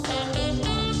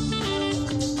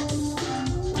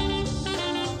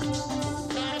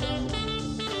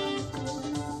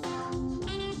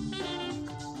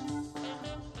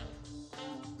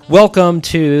Welcome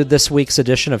to this week's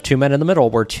edition of Two Men in the Middle,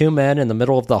 where two men in the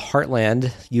middle of the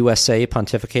heartland, USA,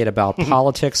 pontificate about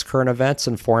politics, current events,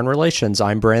 and foreign relations.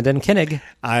 I'm Brandon Kinnig.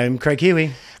 I'm Craig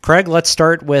Huey. Craig, let's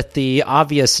start with the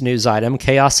obvious news item,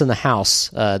 chaos in the House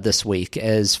this week.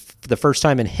 As the first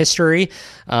time in history,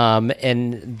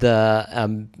 in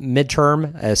the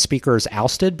midterm, a speaker is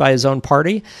ousted by his own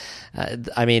party.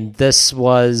 This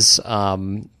was...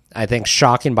 I think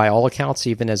shocking by all accounts,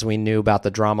 even as we knew about the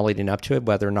drama leading up to it,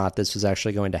 whether or not this was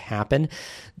actually going to happen.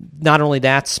 Not only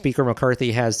that, Speaker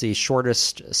McCarthy has the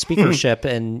shortest speakership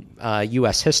in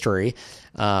U.S. history.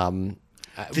 The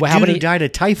dude who died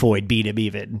of typhoid beat him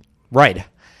even. Right.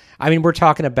 I mean, we're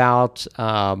talking about,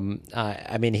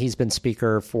 he's been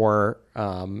speaker for...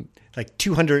 like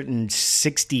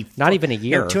 260... Not even a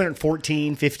year.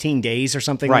 214, 15 days or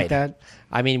something right. like that.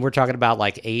 I mean, we're talking about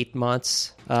like 8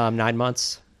 months, 9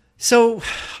 months. So,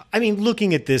 I mean,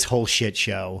 looking at this whole shit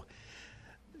show,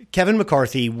 Kevin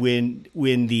McCarthy,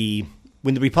 when the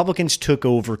Republicans took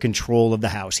over control of the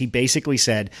House, he basically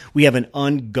said, we have an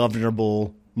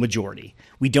ungovernable majority.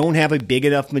 We don't have a big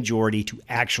enough majority to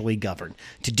actually govern.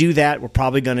 To do that, we're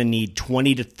probably going to need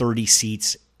 20 to 30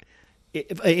 seats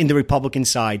in the Republican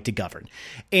side to govern.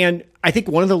 And I think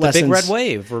one of the lessons... big red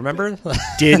wave, remember?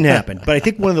 Didn't happen. But I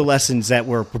think one of the lessons that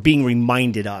we're being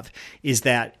reminded of is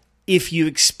that if you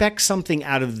expect something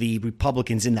out of the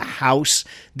Republicans in the House,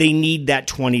 they need that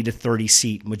 20 to 30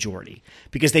 seat majority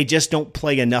because they just don't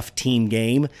play enough team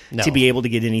game to be able to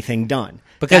get anything done.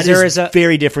 Because that is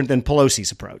very different than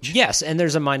Pelosi's approach. Yes, and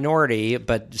there's a minority,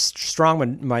 but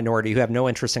strong minority, who have no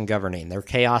interest in governing. They're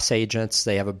chaos agents.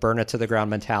 They have a burn-it-to-the-ground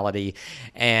mentality,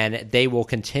 and they will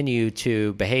continue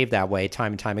to behave that way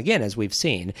time and time again, as we've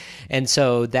seen. And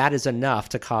so that is enough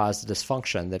to cause the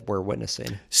dysfunction that we're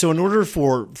witnessing. So in order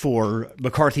for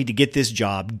McCarthy to get this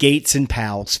job, Gaetz and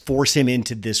Powell force him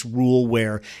into this rule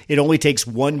where it only takes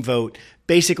one vote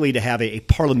basically to have a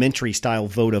parliamentary style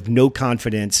vote of no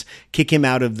confidence, kick him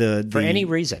out of for any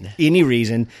reason,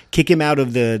 kick him out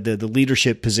of the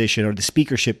leadership position or the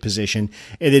speakership position,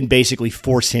 and then basically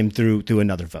force him through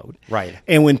another vote. Right.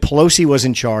 And when Pelosi was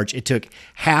in charge, it took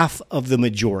half of the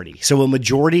majority. So a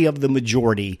majority of the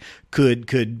majority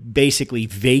could basically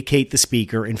vacate the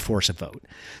speaker and force a vote.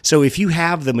 So if you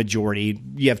have the majority,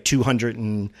 you have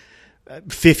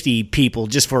 250 people,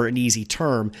 just for an easy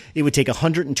term, it would take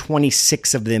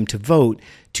 126 of them to vote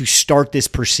to start this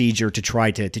procedure to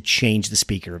try to change the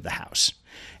Speaker of the House.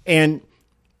 And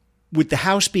with the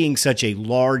House being such a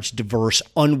large, diverse,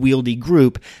 unwieldy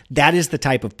group, that is the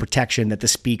type of protection that the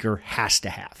Speaker has to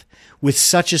have. With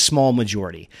such a small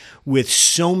majority, with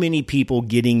so many people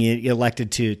getting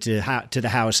elected to the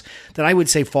House that I would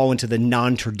say fall into the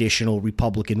non-traditional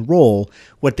Republican role,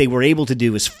 what they were able to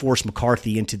do is force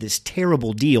McCarthy into this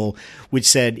terrible deal, which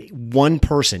said one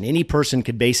person, any person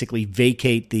could basically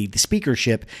vacate the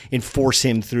speakership and force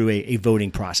him through a voting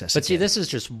process. But see, this is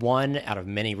just one out of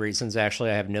many reasons,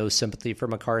 actually. I have no sympathy for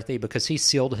McCarthy because he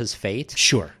sealed his fate.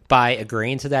 Sure. By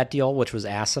agreeing to that deal, which was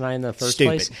asinine in the first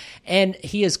place. And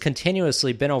he has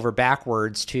continuously been over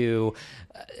backwards to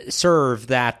serve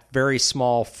that very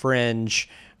small fringe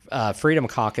Freedom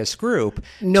Caucus group,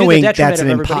 knowing to the detriment of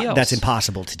everybody else. That's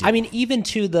impossible to do. I mean, even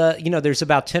to there's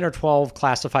about 10 or 12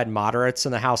 classified moderates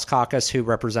in the House caucus who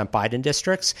represent Biden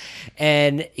districts,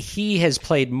 and he has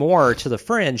played more to the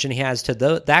fringe than he has to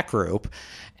that group.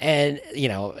 And,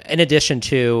 in addition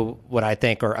to what I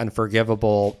think are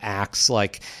unforgivable acts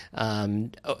like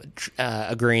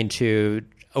agreeing to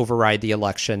override the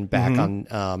election back on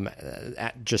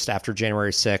just after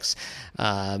January 6th,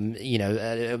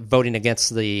 voting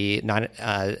against the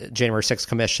January 6th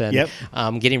commission,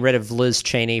 getting rid of Liz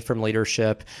Cheney from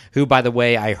leadership, who, by the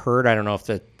way, I heard, I don't know if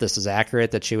this is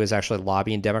accurate, that she was actually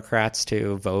lobbying Democrats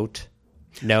to vote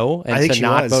no and to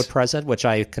not vote present, which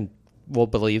I will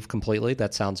believe completely.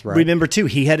 That sounds right. Remember, too,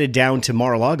 he headed down to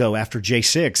Mar-a-Lago after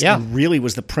J6 and really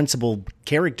was the principal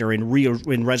character in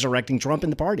resurrecting Trump in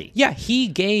the party. Yeah, he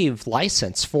gave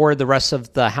license for the rest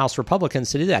of the House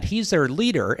Republicans to do that. He's their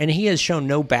leader, and he has shown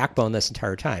no backbone this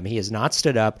entire time. He has not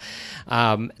stood up.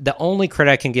 The only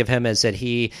credit I can give him is that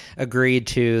he agreed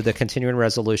to the continuing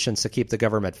resolutions to keep the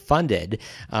government funded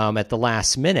at the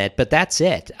last minute, but that's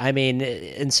it. I mean,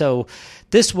 and so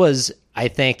This was, I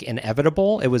think,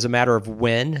 inevitable. It was a matter of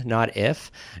when, not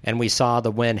if. And we saw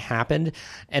the when happened.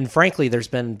 And frankly, there's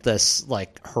been this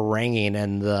like haranguing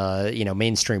in the,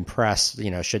 mainstream press,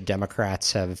 should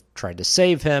Democrats have tried to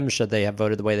save him? Should they have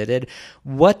voted the way they did?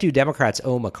 What do Democrats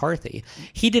owe McCarthy?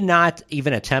 He did not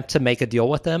even attempt to make a deal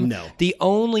with them. No. The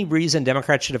only reason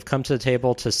Democrats should have come to the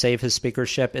table to save his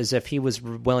speakership is if he was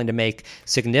willing to make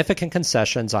significant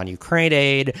concessions on Ukraine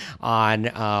aid, on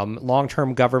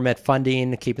long-term government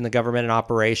funding, keeping the government in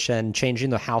operation, changing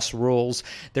the House rules.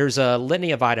 There's a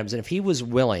litany of items, and if he was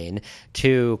willing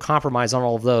to compromise on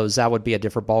all of those, that would be a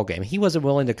different ballgame. He wasn't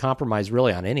willing to compromise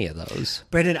really on any of those.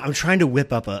 Brandon, I'm trying to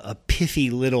whip up a pithy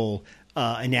little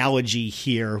analogy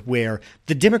here where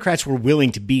the Democrats were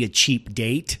willing to be a cheap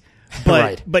date. But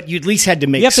Right. but you at least had to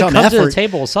make You have to some come effort. to the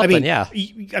table with something,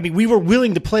 I mean, we were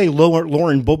willing to play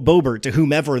Lauren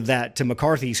Boebert to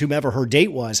McCarthy's, whomever her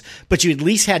date was, but you at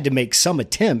least had to make some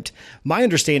attempt. My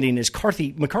understanding is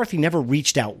McCarthy never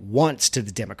reached out once to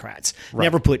the Democrats,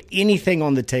 never put anything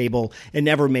on the table, and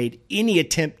never made any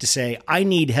attempt to say, I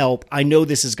need help. I know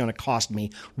this is going to cost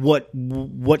me. What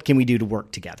can we do to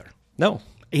work together? No.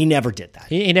 He never did that.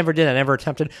 He never did. I never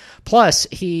attempted. Plus,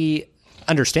 he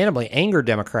understandably angered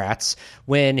Democrats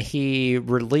when he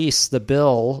released the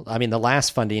bill, the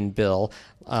last funding bill,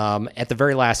 at the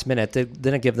very last minute. They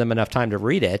didn't give them enough time to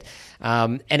read it.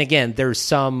 And again, there's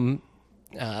some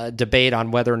debate on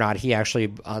whether or not he actually,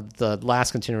 the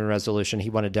last continuing resolution, he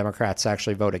wanted Democrats to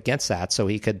actually vote against that so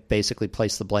he could basically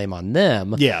place the blame on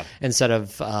them instead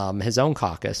of his own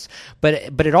caucus. But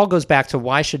it all goes back to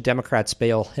why should Democrats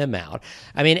bail him out?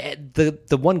 I mean,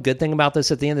 the one good thing about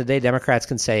this, at the end of the day, Democrats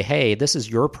can say, hey, this is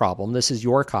your problem. This is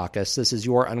your caucus. This is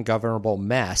your ungovernable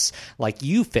mess. Like,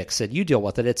 you fix it. You deal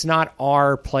with it. It's not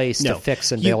our place to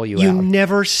fix and bail you out. You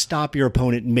never stop your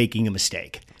opponent making a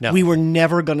mistake. No. We were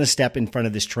never going to step in front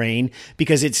of this train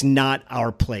because it's not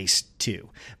our place to.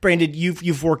 Brandon,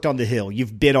 you've worked on the Hill.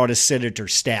 You've been on a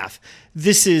senator's staff.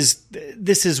 This is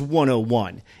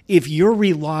 101. If you're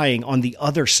relying on the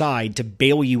other side to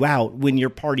bail you out when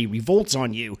your party revolts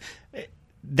on you,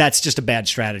 that's just a bad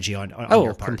strategy on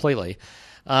your part. Completely.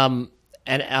 And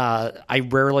I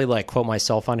rarely quote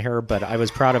myself on here, but I was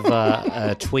proud of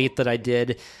a tweet that I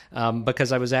did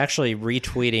because I was actually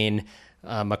retweeting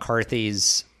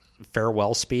McCarthy's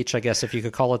farewell speech, I guess, if you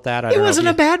could call it that. It wasn't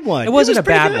a bad one. It wasn't a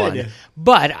bad good. one.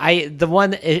 But the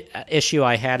one issue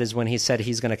I had is when he said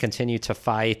he's going to continue to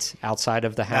fight outside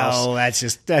of the House. Oh, that's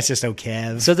just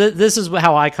okay. So this is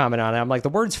how I comment on it. I'm like, the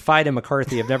words fight and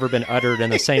McCarthy have never been uttered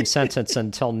in the same sentence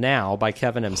until now by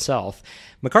Kevin himself.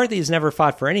 McCarthy has never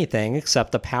fought for anything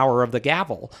except the power of the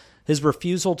gavel. His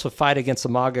refusal to fight against the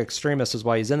MAGA extremists is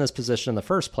why he's in this position in the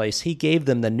first place. He gave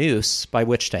them the noose by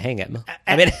which to hang him.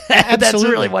 I mean, that's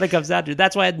really what it comes down to.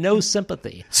 That's why I had no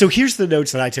sympathy. So here's the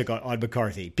notes that I took on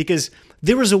McCarthy, because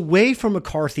there was a way for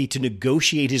McCarthy to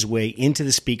negotiate his way into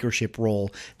the speakership role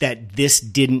that this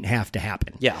didn't have to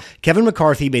happen. Yeah. Kevin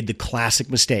McCarthy made the classic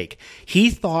mistake.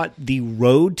 He thought the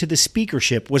road to the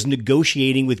speakership was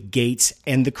negotiating with Gaetz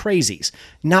and the crazies,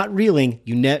 not realizing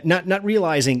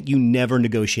you never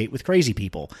negotiate with crazy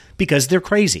people because they're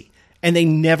crazy and they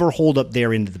never hold up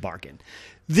their end of the bargain.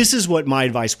 This is what my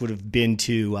advice would have been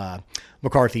to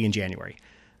McCarthy in January.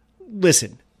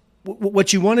 Listen,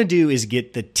 what you want to do is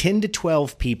get the 10 to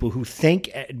 12 people who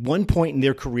think at one point in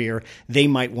their career they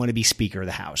might want to be Speaker of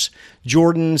the House.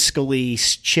 Jordan,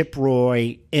 Scalise, Chip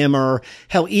Roy, Emmer,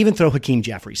 hell, even throw Hakeem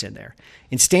Jeffries in there.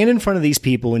 And stand in front of these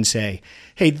people and say,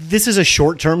 hey, this is a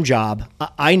short-term job.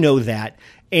 I know that.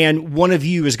 And one of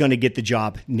you is going to get the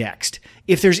job next.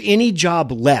 If there's any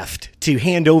job left to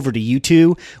hand over to you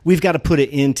two, we've got to put it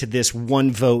into this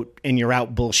one vote and you're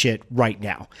out bullshit right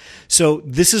now. So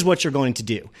this is what you're going to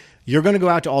do. You're going to go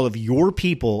out to all of your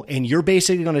people and you're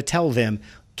basically going to tell them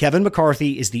Kevin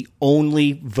McCarthy is the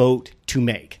only vote to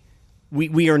make.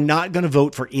 We are not going to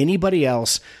vote for anybody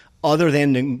else other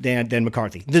than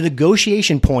McCarthy. The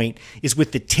negotiation point is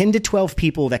with the 10 to 12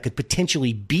 people that could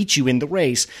potentially beat you in the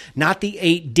race, not the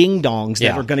 8 ding-dongs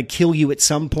that are going to kill you at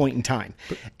some point in time.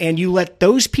 And you let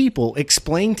those people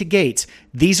explain to Gaetz,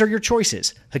 these are your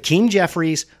choices, Hakeem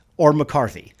Jeffries or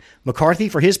McCarthy. McCarthy,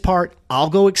 for his part, I'll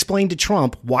go explain to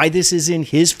Trump why this is in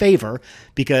his favor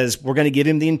because we're going to give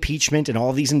him the impeachment and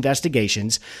all these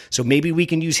investigations. So maybe we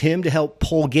can use him to help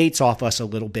pull Gaetz off us a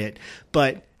little bit.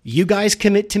 But you guys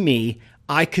commit to me.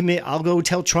 I commit. I'll go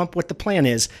tell Trump what the plan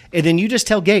is. And then you just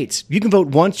tell Gaetz, you can vote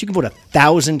once, you can vote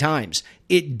 1,000 times.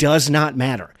 It does not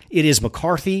matter. It is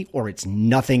McCarthy or it's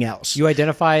nothing else. You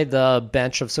identify the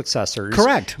bench of successors.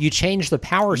 Correct. You change the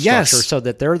power structure so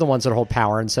that they're the ones that hold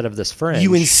power instead of this fringe.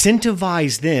 You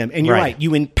incentivize them, and you're right.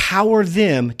 You empower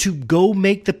them to go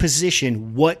make the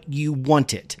position what you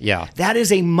want it. Yeah. That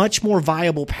is a much more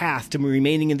viable path to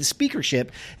remaining in the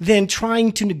speakership than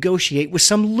trying to negotiate with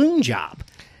some loon job.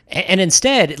 And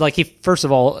instead, first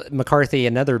of all, McCarthy,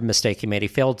 another mistake he made, he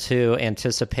failed to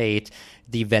anticipate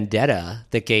the vendetta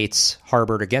that Gaetz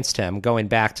harbored against him going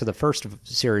back to the first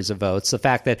series of votes. The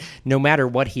fact that no matter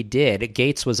what he did,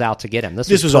 Gaetz was out to get him.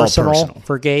 This was all personal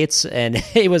for Gaetz, and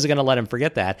he wasn't going to let him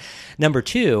forget that. Number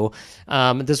two,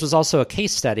 this was also a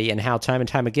case study in how time and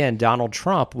time again Donald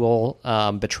Trump will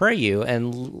betray you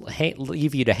and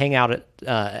leave you to hang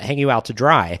you out to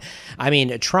dry. I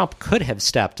mean, Trump could have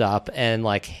stepped up and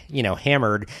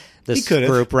hammered this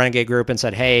group, renegade group, and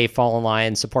said, hey, fall in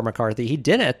line, support McCarthy. He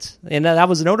didn't, and that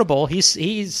was notable. He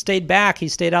stayed back. He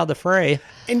stayed out of the fray.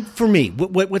 And for me,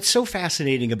 what's so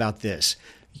fascinating about this,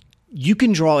 you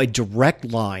can draw a direct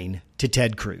line to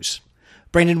Ted Cruz.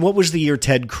 Brandon, what was the year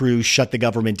Ted Cruz shut the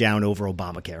government down over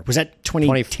Obamacare? Was that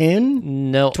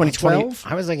 2010? No. 2012?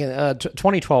 I was thinking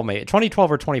 2012, maybe.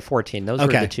 2012 or 2014. Those were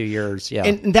the 2 years, yeah.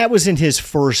 And that was in his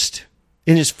first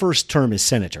term as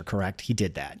senator, correct? He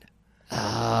did that.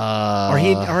 Or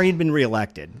he'd been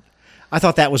reelected. I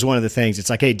thought that was one of the things. It's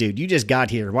like, hey, dude, you just got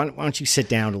here. Why don't you sit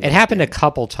down a little bit? It happened a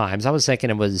couple times. I was thinking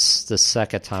it was the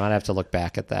second time. I'd have to look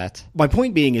back at that. My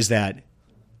point being is that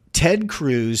Ted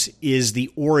Cruz is the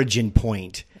origin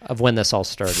point of when this all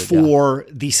started for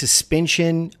the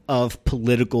suspension of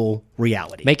political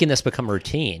reality, making this become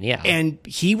routine. Yeah, and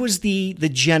he was the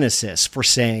genesis for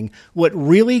saying what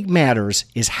really matters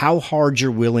is how hard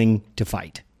you're willing to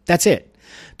fight. That's it.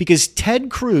 Because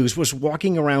Ted Cruz was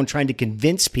walking around trying to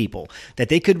convince people that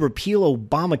they could repeal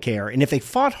Obamacare, and if they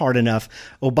fought hard enough,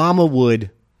 Obama would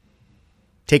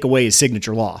take away his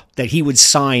signature law, that he would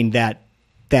sign that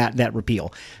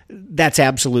repeal. That's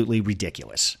absolutely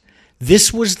ridiculous.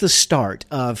 This was the start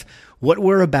of what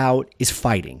we're about is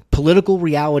fighting. Political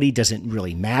reality doesn't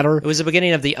really matter. It was the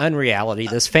beginning of the unreality,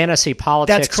 this fantasy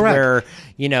politics. That's correct. Where,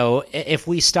 if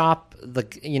we stop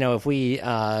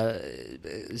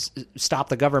stop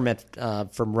the government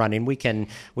from running, we can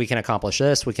accomplish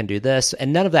this, we can do this,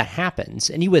 and none of that happens.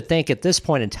 And you would think at this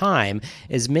point in time,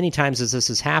 as many times as this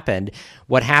has happened,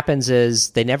 what happens is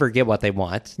they never get what they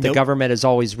want. The government is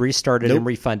always restarted and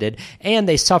refunded, and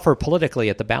they suffer politically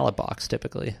at the ballot box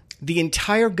typically. The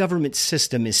entire government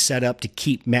system is set up to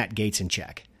keep Matt Gaetz in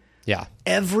check. Yeah.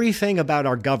 Everything about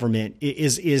our government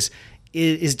is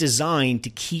designed to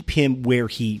keep him where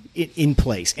in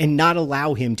place and not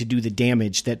allow him to do the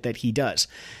damage that he does.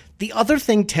 The other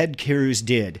thing Ted Cruz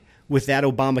did with that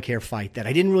Obamacare fight that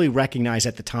I didn't really recognize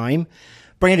at the time,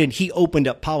 Brandon, he opened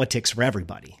up politics for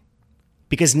everybody.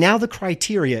 Because now the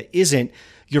criteria isn't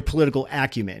your political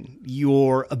acumen,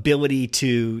 your ability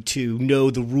to know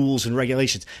the rules and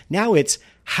regulations. Now it's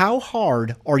how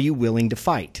hard are you willing to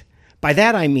fight? By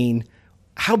that I mean,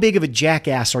 how big of a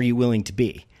jackass are you willing to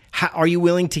be? Are you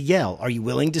willing to yell? Are you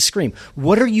willing to scream?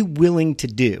 What are you willing to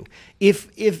do?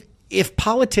 If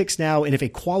politics now, and if a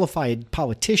qualified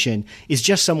politician is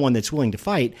just someone that's willing to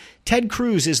fight, Ted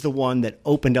Cruz is the one that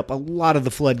opened up a lot of the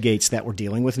floodgates that we're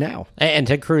dealing with now. And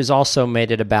Ted Cruz also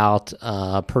made it about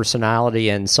personality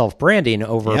and self-branding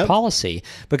over policy.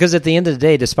 Because at the end of the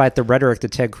day, despite the rhetoric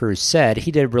that Ted Cruz said,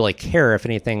 he didn't really care if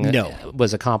anything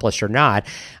was accomplished or not.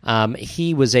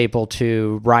 He was able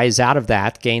to rise out of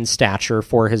that, gain stature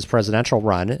for his presidential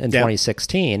run in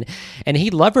 2016. And he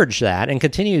leveraged that and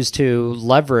continues to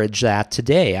leverage that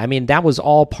today. I mean, that was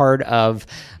all part of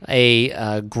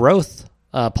a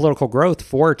political growth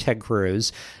for Ted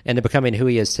Cruz into becoming who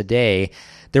he is today.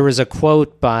 There was a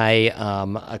quote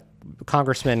by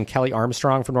Congressman Kelly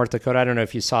Armstrong from North Dakota. I don't know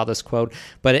if you saw this quote,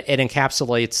 but it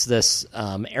encapsulates this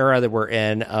era that we're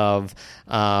in of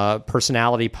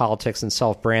personality politics and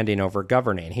self-branding over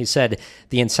governing. He said,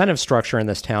 the incentive structure in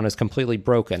this town is completely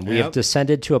broken. We have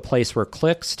descended to a place where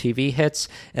clicks, TV hits,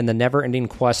 and the never-ending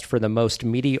quest for the most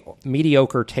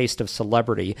mediocre taste of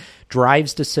celebrity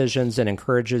drives decisions and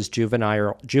encourages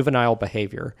juvenile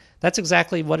behavior. That's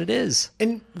exactly what it is.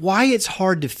 And why it's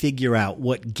hard to figure out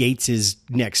what Gaetz's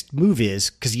next move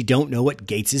is, because you don't know what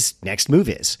Gaetz's next move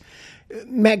is.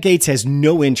 Matt Gaetz has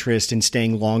no interest in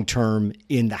staying long-term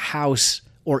in the House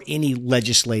or any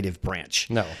legislative branch.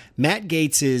 No. Matt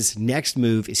Gaetz's next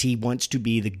move is he wants to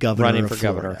be the governor running of for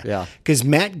Florida. Governor, yeah. Because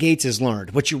Matt Gaetz has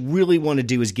learned what you really want to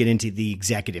do is get into the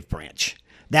executive branch.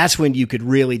 That's when you could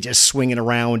really just swing it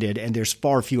around and there's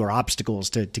far fewer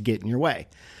obstacles to get in your way.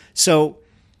 So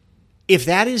if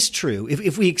that is true,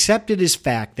 if we accept it as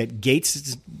fact that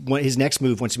Gaetz, his next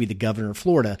move wants to be the governor of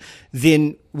Florida,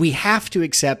 then we have to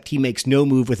accept he makes no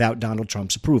move without Donald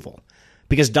Trump's approval.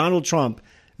 Because Donald Trump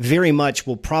very much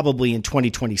will probably in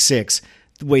 2026,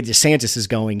 the way DeSantis is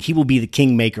going, he will be the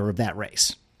kingmaker of that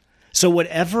race. So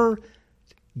whatever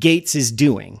Gaetz is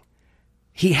doing,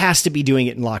 he has to be doing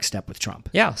it in lockstep with Trump.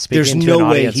 Yeah, there's no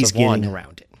way he's getting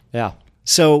around it. Yeah.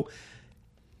 So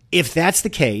if that's the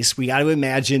case, we got to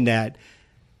imagine that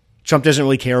Trump doesn't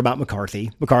really care about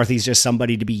McCarthy. McCarthy's just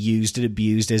somebody to be used and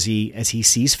abused as he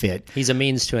sees fit. He's a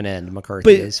means to an end,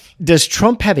 McCarthy is. Does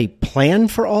Trump have a plan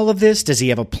for all of this? Does he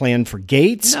have a plan for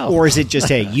Gaetz? No. Or is it just,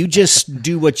 hey, you just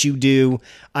do what you do.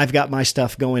 I've got my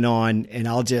stuff going on, and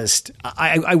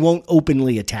I won't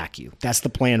openly attack you. That's the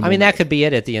plan. I mean, that could be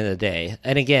it at the end of the day.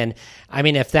 And again, I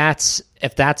mean, if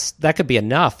that could be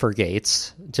enough for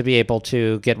Gaetz to be able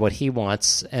to get what he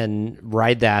wants and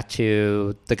ride that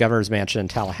to the governor's mansion in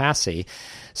Tallahassee.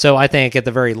 So I think at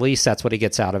the very least, that's what he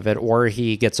gets out of it, or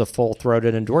he gets a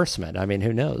full-throated endorsement. I mean,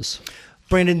 who knows?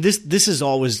 Brandon, this is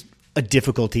always a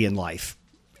difficulty in life.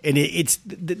 And it's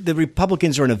the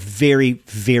Republicans are in a very,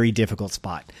 very difficult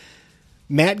spot.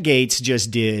 Matt Gaetz just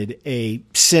did a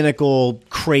cynical,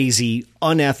 crazy,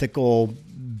 unethical,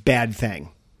 bad thing.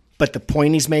 But the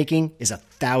point he's making is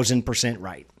 1,000%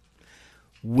 right.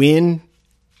 When,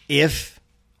 if,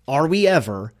 are we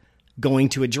ever going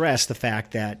to address the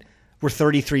fact that we're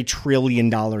 $33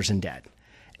 trillion in debt?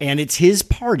 And it's his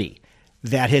party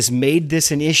that has made this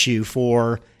an issue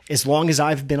for as long as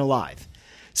I've been alive.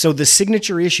 So the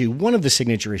signature issue, one of the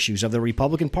signature issues of the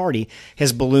Republican Party,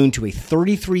 has ballooned to a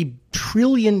 $33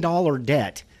 trillion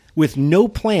debt with no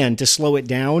plan to slow it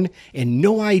down and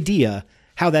no idea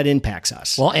how that impacts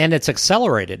us. Well, and it's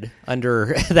accelerated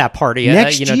under that party,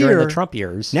 during the Trump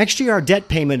years. Next year, our debt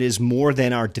payment is more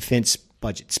than our defense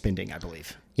budget spending, I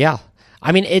believe. Yeah.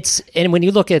 I mean, and when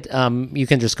you look at, you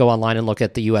can just go online and look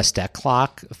at the U.S. debt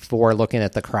clock for looking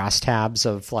at the crosstabs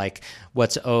of like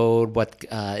what's owed, what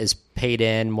is paid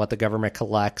in, what the government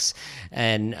collects,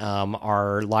 and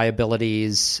our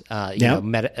liabilities,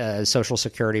 Social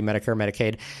Security,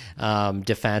 Medicare, Medicaid,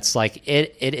 defense. Like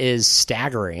it is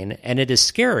staggering and it is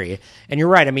scary. And you're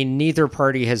right. I mean, neither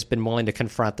party has been willing to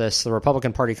confront this. The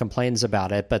Republican Party complains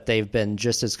about it, but they've been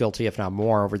just as guilty, if not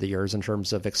more, over the years in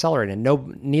terms of accelerating.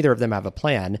 Neither of them have a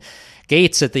plan.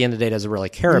 Gaetz, at the end of the day, doesn't really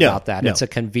care about that. It's a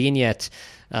convenient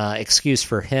excuse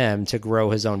for him to grow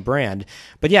his own brand.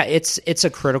 But yeah, it's a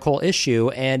critical issue,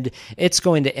 and it's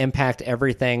going to impact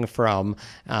everything from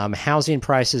housing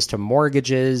prices to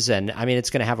mortgages. And I mean, it's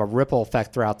going to have a ripple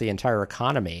effect throughout the entire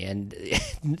economy, and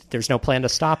there's no plan to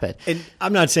stop it. And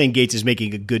I'm not saying Gaetz is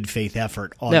making a good faith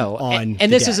effort on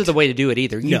and this isn't the way to do it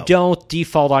either. You don't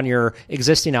default on your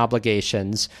existing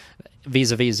obligations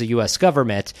vis-a-vis the U.S.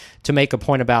 government to make a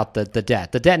point about the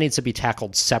debt. The debt needs to be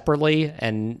tackled separately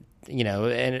and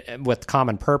with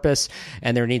common purpose,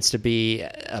 and there needs to be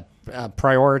a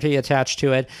priority attached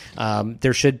to it.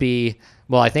 There should be,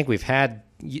 I think we've had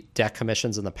debt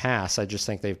commissions in the past. I just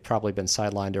think they've probably been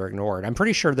sidelined or ignored. I'm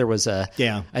pretty sure there was a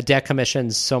debt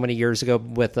commission so many years ago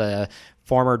with a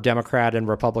former Democrat and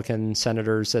Republican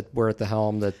senators that were at the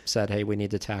helm that said, hey, we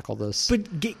need to tackle this. But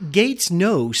Gaetz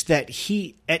knows that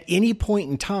he, at any point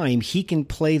in time, he can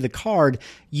play the card.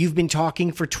 You've been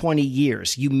talking for 20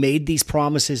 years. You made these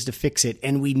promises to fix it,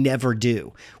 and we never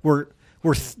do.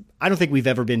 I don't think we've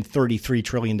ever been $33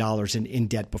 trillion in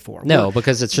debt before. No,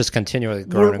 because it's just continually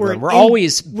growing and growing. We're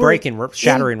always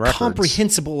shattering records.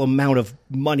 Incomprehensible amount of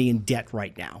money in debt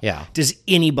right now. Yeah. Does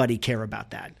anybody care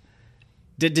about that?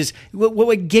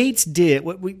 What Gaetz did,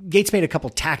 Gaetz made a couple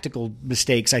tactical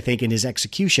mistakes, I think, in his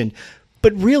execution,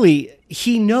 but really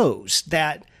he knows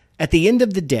that at the end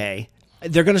of the day,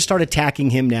 they're going to start attacking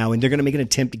him now, and they're going to make an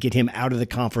attempt to get him out of the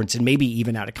conference and maybe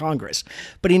even out of Congress.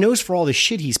 But he knows for all the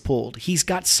shit he's pulled, he's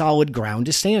got solid ground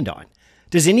to stand on.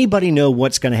 Does anybody know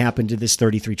what's going to happen to this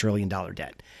 $33 trillion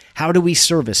debt? How do we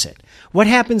service it? What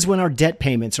happens when our debt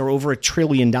payments are over $1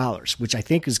 trillion, which I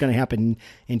think is going to happen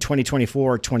in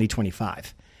 2024 or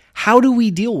 2025? How do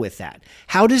we deal with that?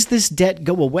 How does this debt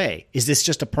go away? Is this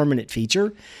just a permanent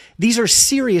feature? These are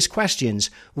serious questions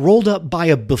rolled up by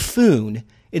a buffoon,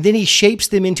 and then he shapes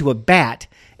them into a bat,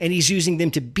 and he's using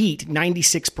them to beat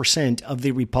 96% of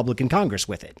the Republican Congress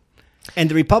with it. And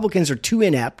the Republicans are too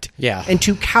inept and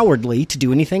too cowardly to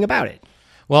do anything about it.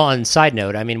 Well, on side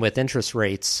note, I mean, with interest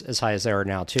rates as high as they are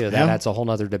now, too, that adds a whole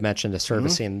other dimension to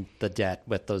servicing the debt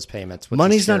with those payments.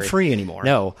 Money's not free anymore.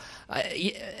 No.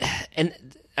 And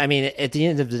I mean, at the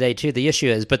end of the day, too, the issue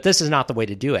is, but this is not the way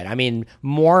to do it. I mean,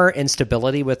 more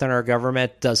instability within our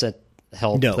government doesn't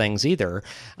help things either.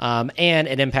 And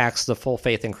it impacts the full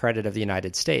faith and credit of the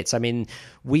United States. I mean,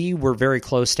 we were very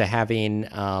close to having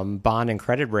bond and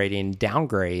credit rating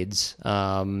downgrades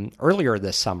earlier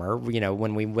this summer,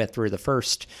 when we went through the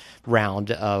first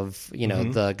round of,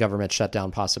 the government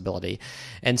shutdown possibility.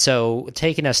 And so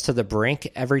taking us to the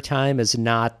brink every time is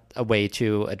not a way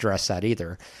to address that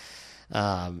either.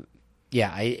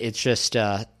 It's just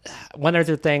one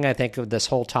other thing I think of this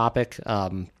whole topic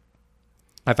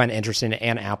I find interesting.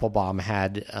 Ann Applebaum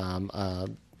had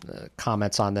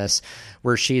comments on this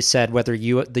where she said whether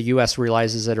the U.S.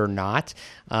 realizes it or not,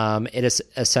 it is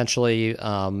essentially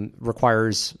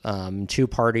requires two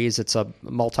parties. It's a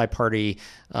multi-party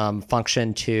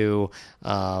function to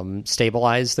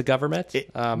stabilize the government.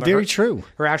 Very true.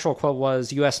 Her actual quote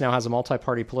was, U.S. now has a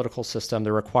multi-party political system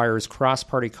that requires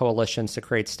cross-party coalitions to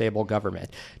create stable government,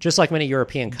 just like many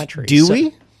European countries.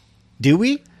 Do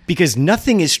we? Because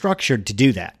nothing is structured to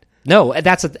do that. No,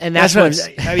 that's what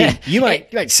I mean. You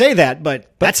might say that,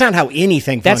 but that's not how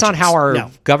anything functions. That's not how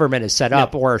our government is set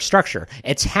up or structure.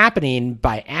 It's happening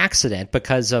by accident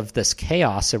because of this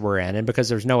chaos that we're in, and because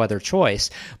there's no other choice.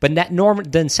 But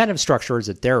the incentive structure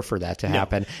isn't there for that to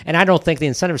happen, and I don't think the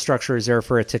incentive structure is there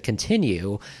for it to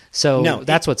continue. So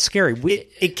that's what's scary.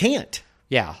 It can't.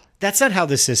 Yeah, that's not how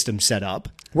the system's set up.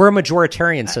 We're a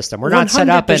majoritarian system. We're not set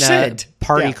up in a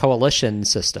party coalition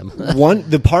system.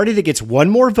 The party that gets one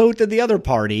more vote than the other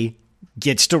party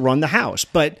gets to run the House.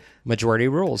 But majority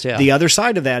rules, yeah. The other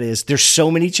side of that is there's so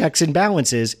many checks and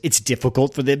balances, it's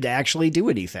difficult for them to actually do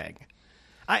anything.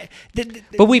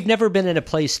 But we've never been in a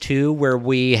place, too, where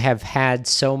we have had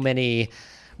so many...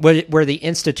 Where the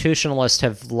institutionalists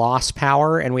have lost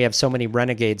power and we have so many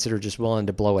renegades that are just willing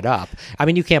to blow it up. I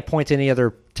mean, you can't point to any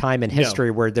other time in history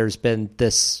where there's been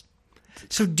this.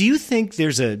 So do you think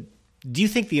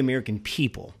the American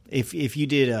people, if you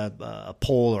did a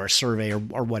poll or a survey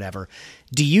or whatever,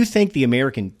 do you think the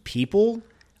American people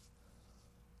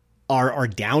are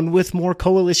down with more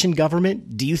coalition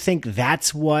government? Do you think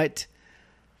that's what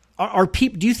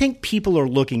do you think people are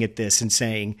looking at this and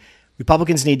saying,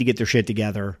 Republicans need to get their shit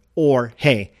together, or,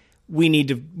 hey, we need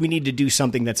to do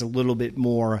something that's a little bit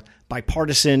more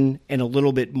bipartisan and a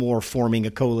little bit more forming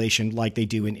a coalition like they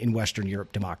do in Western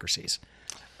Europe democracies?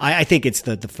 I think it's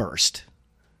the first.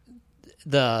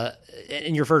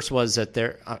 And your first was that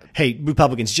they're hey,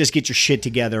 Republicans, just get your shit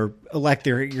together, elect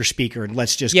your speaker, and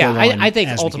let's just go on. I think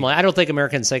ultimately, I don't think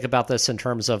Americans think about this in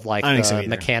terms of like the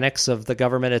mechanics of the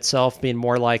government itself being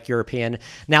more like European.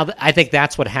 Now, I think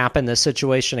that's what happened in this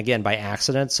situation, again, by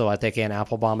accident. So I think Ann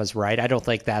Applebaum is right. I don't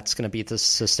think that's going to be the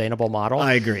sustainable model.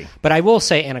 I agree. But I will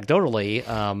say anecdotally,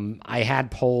 I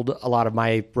had polled a lot of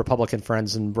my Republican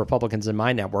friends and Republicans in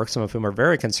my network, some of whom are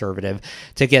very conservative,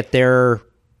 to get their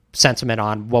sentiment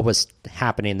on what was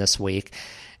happening this week.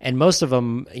 And most of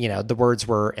them, the words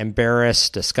were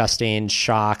embarrassed, disgusting,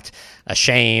 shocked,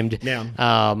 ashamed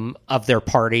of their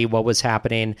party, what was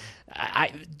happening.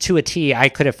 To a T, I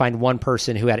couldn't find one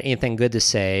person who had anything good to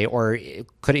say or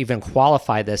could even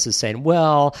qualify this as saying,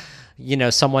 well,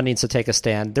 someone needs to take a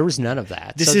stand. There was none of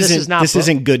that. This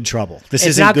isn't good trouble.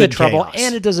 It's not good trouble,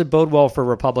 and it doesn't bode well for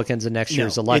Republicans in next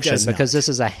year's election because this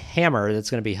is a hammer that's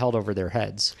going to be held over their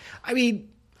heads. I mean,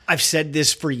 I've said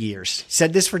this for years,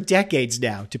 said this for decades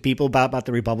now to people about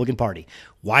the Republican Party.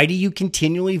 Why do you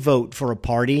continually vote for a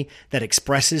party that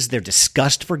expresses their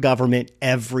disgust for government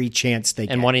every chance they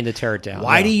get? And wanting to tear it down.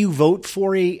 Why do you vote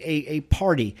for a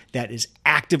party that is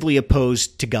actively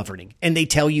opposed to governing? And they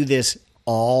tell you this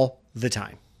all the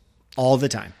time. All the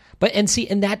time. But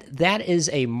that is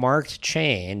a marked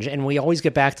change, and we always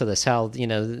get back to this, how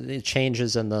the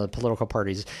changes in the political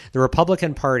parties. The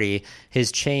Republican Party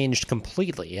has changed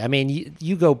completely. I mean,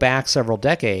 you go back several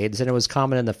decades, and it was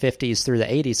common in the 50s through the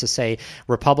 80s to say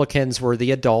Republicans were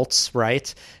the adults,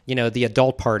 right? The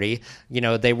adult party.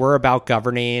 They were about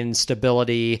governing,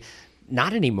 stability.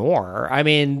 Not anymore. I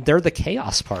mean, they're the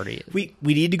chaos party. We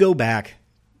need to go back.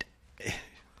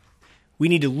 We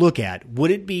need to look at,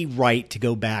 would it be right to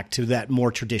go back to that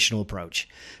more traditional approach?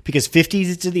 Because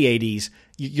 50s to the 80s,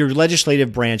 your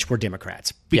legislative branch were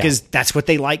Democrats because that's what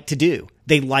they like to do.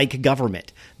 They like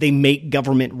government. They make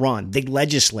government run. They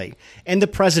legislate. And the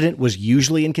president was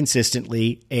usually and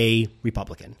consistently a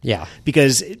Republican. Yeah.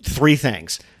 Because three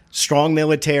things: strong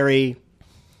military,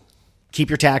 keep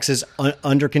your taxes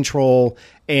under control,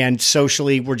 and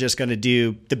socially, we're just going to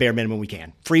do the bare minimum we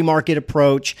can. Free market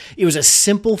approach. It was a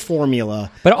simple formula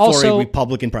but also for a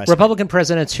Republican president. Republican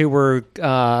presidents who were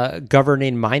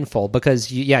governing mindful,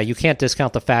 because, you can't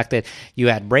discount the fact that you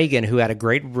had Reagan, who had a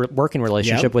great working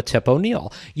relationship with Tip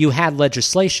O'Neill. You had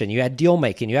legislation. You had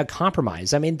deal-making. You had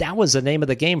compromise. I mean, that was the name of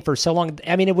the game for so long.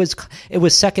 I mean, it was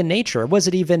second nature. It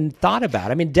wasn't even thought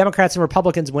about. I mean, Democrats and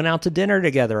Republicans went out to dinner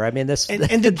together. I mean, this...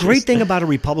 And the great thing about a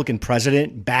Republican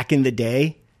president back in the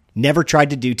day, never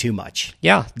tried to do too much.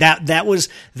 Yeah. That was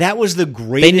the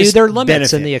greatest They knew their limits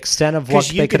benefit. and the extent of what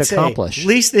they could accomplish. At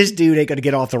least this dude ain't going to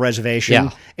get off the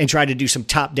reservation and try to do some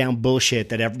top-down bullshit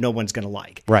that no one's going to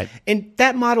like. Right. And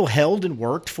that model held and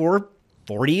worked for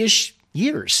 40-ish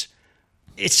years.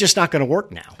 It's just not going to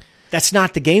work now. That's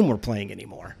not the game we're playing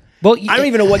anymore. Well, I don't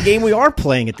even know what game we are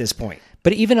playing at this point.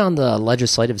 But even on the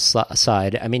legislative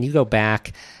side, I mean, you go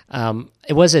back,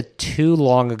 it wasn't too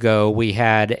long ago we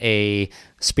had a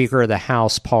Speaker of the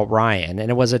House, Paul Ryan,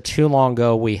 and it wasn't too long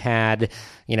ago we had,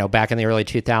 back in the early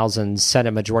 2000s,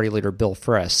 Senate Majority Leader Bill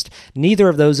Frist. Neither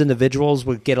of those individuals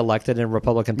would get elected in a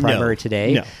Republican primary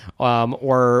today,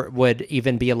 or would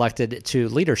even be elected to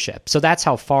leadership. So that's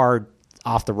how far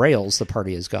off the rails the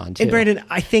party has gone, too. And Brandon,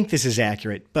 I think this is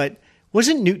accurate, but...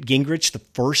 wasn't Newt Gingrich the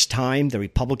first time the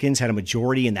Republicans had a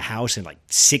majority in the House in like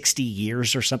 60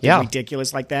 years or something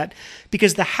ridiculous like that?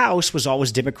 Because the House was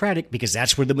always Democratic, because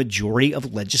that's where the majority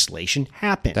of legislation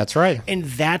happened. That's right. And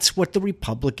that's what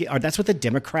that's what the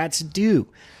Democrats do.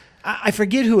 I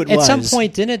forget who it was. At some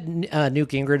point, didn't Newt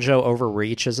Gingrich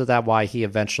overreach? Isn't that why he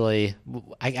eventually...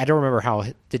 I don't remember how...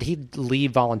 Did he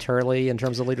leave voluntarily in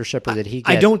terms of leadership, or did he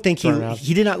get... I don't think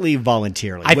he did not leave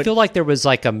voluntarily. I feel like there was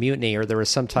like a mutiny, or there was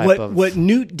some type of... What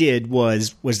Newt did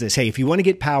was this: hey, if you want to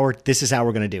get power, this is how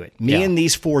we're going to do it. Me and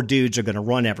these 4 dudes are going to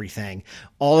run everything.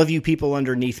 All of you people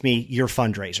underneath me, you're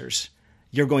fundraisers.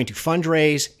 You're going to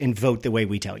fundraise and vote the way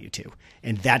we tell you to.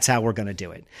 And that's how we're going to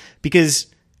do it. Because...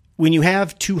 when you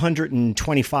have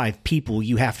 225 people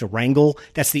you have to wrangle,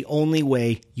 that's the only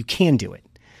way you can do it.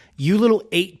 You little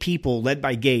 8 people led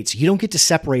by Gaetz, you don't get to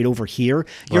separate over here.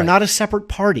 You're not a separate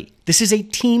party. This is a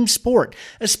team sport.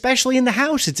 Especially in the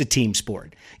House, it's a team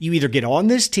sport. You either get on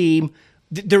this team.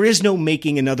 There is no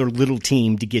making another little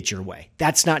team to get your way.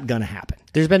 That's not going to happen.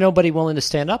 There's been nobody willing to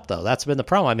stand up, though. That's been the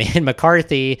problem. I mean,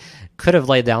 McCarthy could have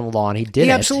laid down the law, and he didn't.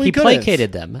 He absolutely could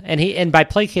placated them, and by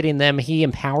placating them, he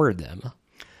empowered them.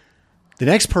 The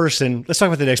next person, let's talk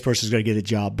about the next person who's going to get a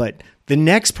job, but the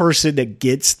next person that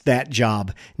gets that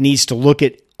job needs to look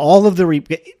at all of the...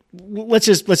 let's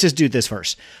just do this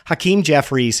first. Hakeem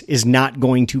Jeffries is not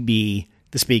going to be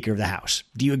the Speaker of the House.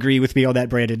 Do you agree with me on that,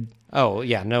 Brandon? Oh,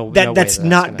 yeah, no. That's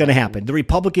not going to happen. The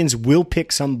Republicans will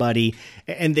pick somebody,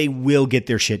 and they will get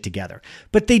their shit together.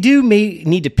 But they may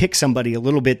need to pick somebody a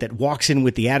little bit that walks in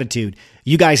with the attitude,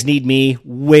 you guys need me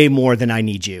way more than I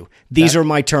need you. These are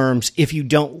my terms. If you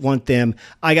don't want them,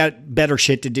 I got better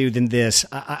shit to do than this.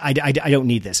 I don't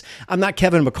need this. I'm not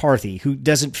Kevin McCarthy, who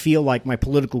doesn't feel like my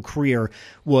political career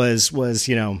was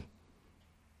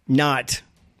not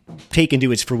taken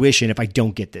to its fruition if I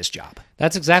don't get this job.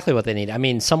 That's exactly what they need. I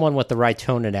mean, someone with the right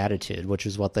tone and attitude, which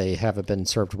is what they haven't been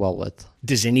served well with.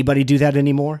 Does anybody do that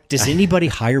anymore? Does anybody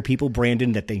hire people,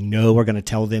 Brandon, that they know are going to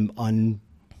tell them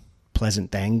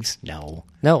unpleasant things? No.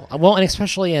 Well, and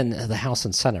especially in the House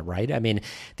and Senate, right? I mean,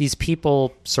 these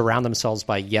people surround themselves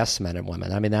by yes men and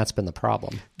women. I mean, that's been the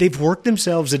problem. They've worked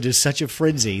themselves into such a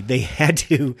frenzy. They had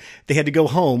to go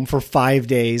home for 5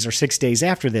 days or 6 days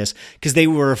after this because they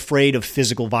were afraid of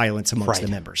physical violence amongst the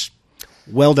members.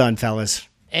 Well done, fellas.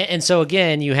 And so,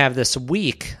 again, you have this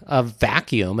week of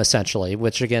vacuum, essentially,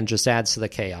 which, again, just adds to the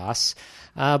chaos.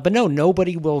 But no,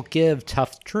 nobody will give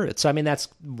tough truths. I mean, that's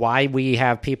why we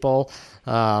have people,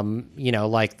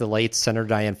 like the late Senator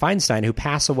Dianne Feinstein, who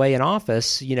pass away in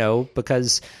office,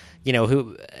 because, it's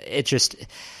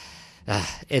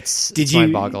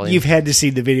mind-boggling. You've had to see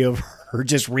the video of her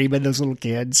just reaming those little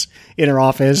kids in her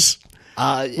office.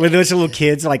 When those little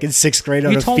kids, like in 6th grade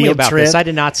on a field trip. This. I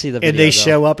did not see the video. And they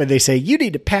show up and they say, you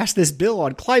need to pass this bill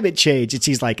on climate change. And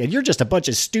she's like, and you're just a bunch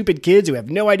of stupid kids who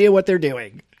have no idea what they're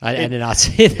doing. I did not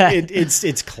see that.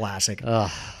 It's classic.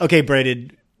 Okay,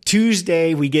 Brandon.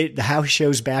 Tuesday, we get the House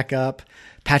shows back up.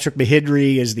 Patrick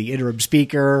Mahindra is the interim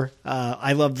speaker.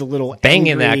 I love the little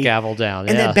banging that gavel down.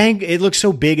 And that bang, it looks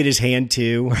so big in his hand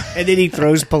too. And then he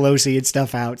throws Pelosi and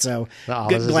stuff out. So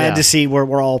glad to see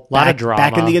we're all back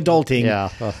in the adulting. Yeah.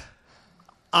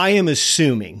 I am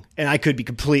assuming, and I could be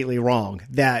completely wrong,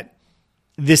 that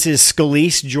this is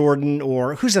Scalise, Jordan,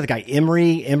 or who's the other guy?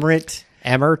 Emmerich?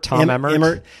 Tom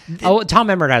Emmert. Tom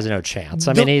Emmert has no chance.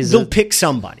 I mean, they'll pick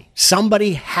somebody.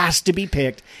 Somebody has to be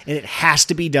picked, and it has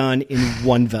to be done in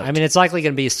one vote. I mean, it's likely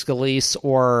going to be Scalise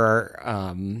or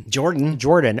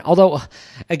Jordan. Although,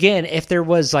 again, if there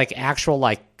was like actual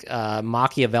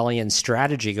Machiavellian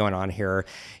strategy going on here,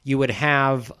 you would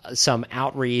have some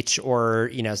outreach or,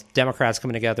 Democrats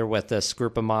coming together with this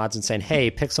group of mods and saying,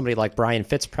 hey, pick somebody like Brian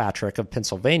Fitzpatrick of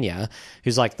Pennsylvania,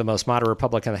 who's like the most moderate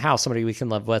Republican in the House, somebody we can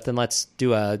live with, and let's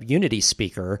do a unity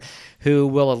speaker who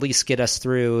will at least get us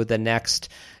through the next,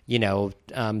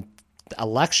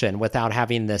 election without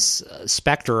having this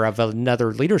specter of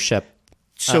another leadership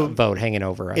vote hanging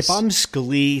over us. If I'm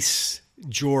Scalise,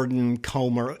 Jordan,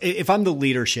 Comer, if I'm the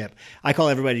leadership, I call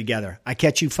everybody together. I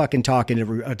catch you fucking talking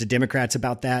to Democrats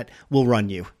about that. We'll run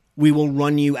you. We will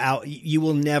run you out. You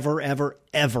will never, ever,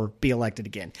 ever be elected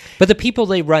again. But the people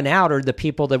they run out are the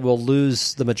people that will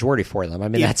lose the majority for them. I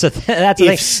mean, that's the thing.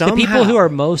 The people who are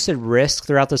most at risk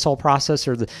throughout this whole process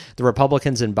are the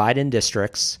Republicans in Biden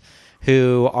districts,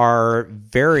 who are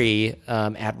very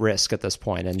at risk at this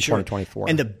point in 2024.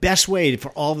 And the best way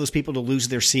for all of those people to lose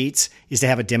their seats is to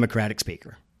have a Democratic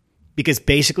speaker. Because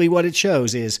basically what it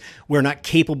shows is we're not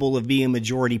capable of being a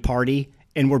majority party,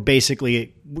 and we're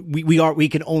basically we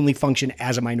can only function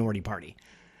as a minority party.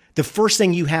 The first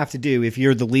thing you have to do if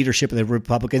you're the leadership of the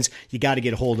Republicans, you got to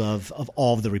get a hold of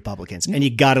all of the Republicans, and you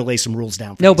got to lay some rules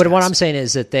down for but what I'm saying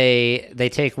is that they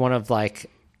take one of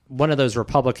those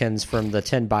Republicans from the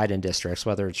 10 Biden districts,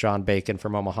 whether it's John Bacon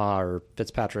from Omaha or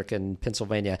Fitzpatrick in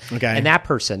Pennsylvania, and that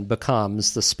person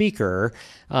becomes the speaker,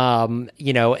 and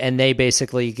they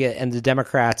basically and the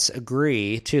Democrats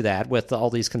agree to that with all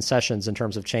these concessions in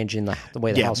terms of changing the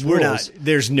way the House rules.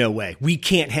 There's no way. We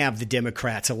can't have the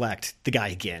Democrats elect the guy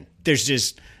again.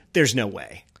 There's no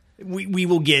way. We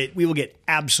will get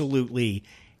absolutely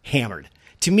hammered.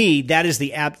 To me, that is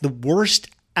the worst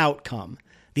outcome.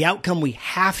 The outcome we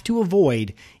have to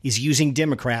avoid is using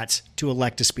Democrats to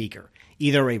elect a speaker,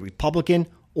 either a Republican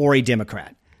or a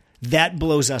Democrat. That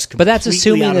blows us completely out of the water. But that's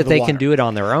assuming that they can do it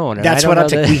on their own. That's what I'm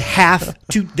saying. We have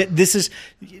to.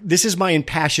 This is my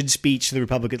impassioned speech to the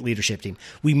Republican leadership team.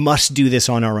 We must do this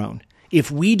on our own. If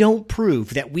we don't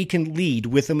prove that we can lead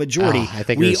with a majority, I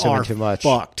think we are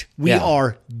fucked. We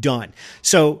are done.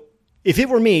 So if it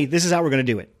were me, this is how we're going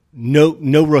to do it.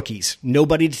 No rookies.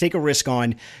 Nobody to take a risk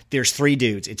on. There's 3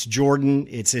 dudes. It's Jordan,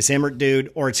 it's this Emmert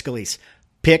dude, or it's Scalise.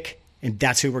 Pick, and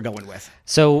that's who we're going with.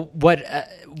 So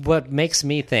what makes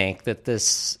me think that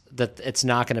it's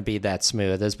not going to be that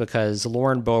smooth is because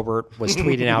Lauren Boebert was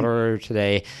tweeting out earlier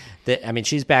today that,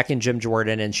 she's backing Jim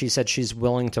Jordan, and she said she's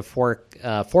willing to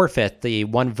forfeit the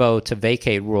one vote to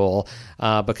vacate rule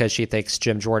because she thinks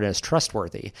Jim Jordan is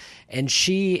trustworthy. And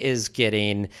she is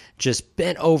getting just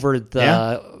bent over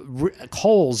the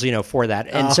coals, for that.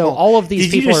 And so all of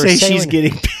these people are saying she's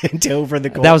getting bent over the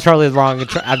coals. That was probably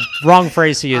the wrong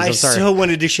phrase to use. I'm sorry. I so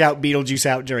wanted to shout Beetlejuice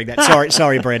out during that.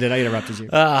 Sorry, Brandon, I interrupted you.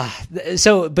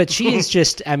 But she is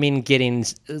just, getting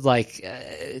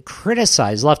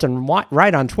criticized left and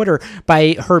right on Twitter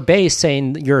by her base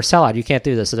saying you're a sellout. You can't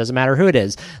do this. It doesn't matter who it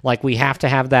is. Like, we have to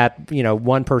have that,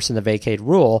 one person to vacate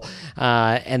rule,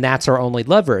 and that's our only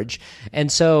leverage.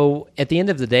 And so at the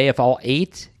end of the day, if all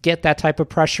 8 get that type of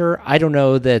pressure, I don't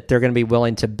know that they're going to be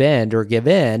willing to bend or give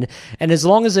in. And as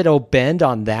long as it'll bend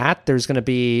on that, there's going to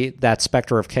be that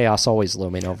specter of chaos always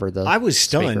looming over the I was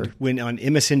stunned speaker. when on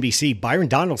MSNBC, Byron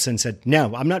Donaldson said,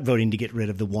 no, I'm not voting to get rid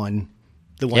of the one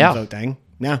vote thing.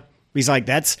 No. He's like,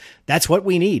 that's what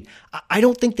we need. I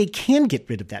don't think they can get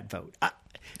rid of that vote.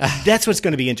 That's what's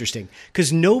going to be interesting,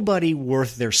 because nobody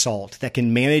worth their salt that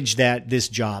can manage this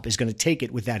job is going to take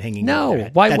it with that hanging.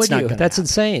 No, why would you? That's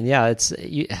insane. Yeah, So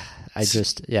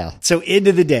end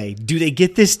of the day, do they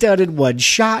get this done in one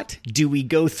shot? Do we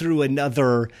go through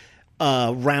another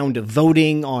round of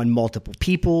voting on multiple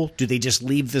people? Do they just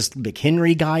leave this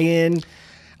McHenry guy in?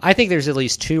 I think there's at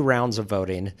least 2 rounds of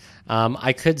voting.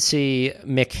 I could see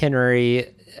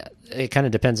McHenry. It kind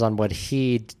of depends on what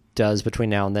he does between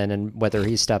now and then and whether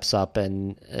he steps up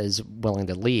and is willing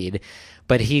to lead.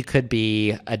 But he could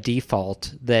be a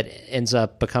default that ends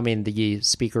up becoming the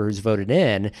speaker who's voted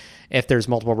in if there's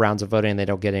multiple rounds of voting and they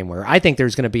don't get anywhere. I think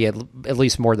there's going to be at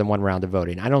least more than one round of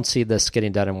voting. I don't see this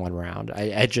getting done in one round.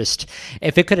 I just,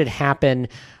 if it could have happened,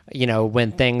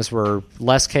 when things were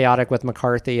less chaotic with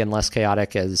McCarthy and less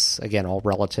chaotic as, again, all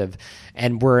relative,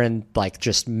 and we're in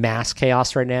just mass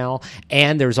chaos right now,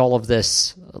 and there's all of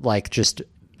this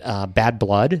bad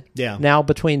blood now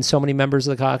between so many members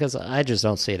of the caucus, I just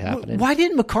don't see it happening. Why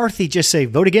didn't McCarthy just say,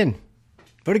 vote again?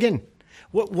 Vote again.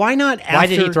 Why not? Why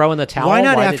did he throw in the towel? Why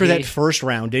not after that first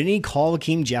round? Didn't he call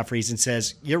Hakeem Jeffries and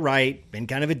says, "You're right, been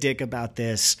kind of a dick about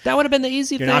this. That would have been the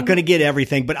easy thing. You're not going to get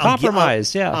everything, but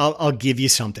compromise. I'll give you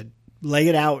something. Lay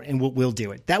it out, and we'll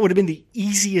do it." That would have been the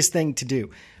easiest thing to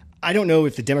do. I don't know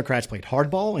if the Democrats played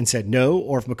hardball and said no,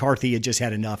 or if McCarthy had just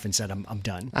had enough and said, "I'm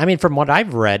done." I mean, from what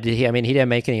I've read, he didn't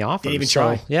make any offers. Didn't even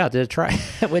try. Yeah, did try,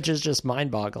 which is just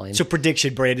mind-boggling. So,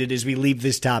 prediction, Brandon, as we leave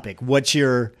this topic,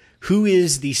 who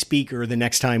is the speaker the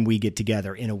next time we get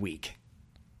together in a week?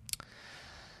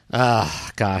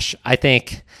 Gosh, I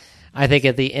think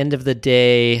at the end of the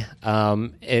day,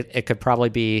 it could probably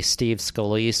be Steve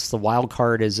Scalise. The wild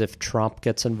card is if Trump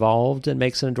gets involved and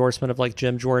makes an endorsement of like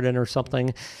Jim Jordan or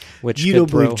something. Which you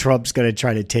don't believe Trump's going to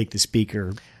try to take the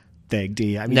speaker thing, do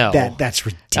you? I mean, no. That's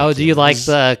ridiculous. Oh, do you like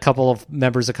the couple of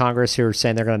members of Congress who are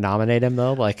saying they're going to nominate him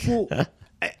though? Like, well,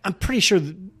 I'm pretty sure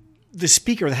the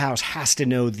Speaker of the House has to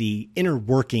know the inner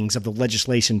workings of the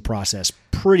legislation process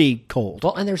pretty cold.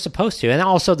 Well, and they're supposed to. And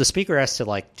also the Speaker has to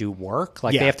like do work.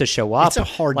 Like they have to show up. It's a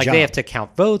hard job. They have to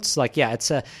count votes. Like, yeah, it's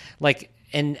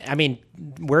and I mean,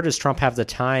 where does Trump have the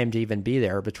time to even be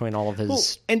there between all of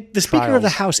his and the Speaker of the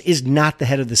House is not the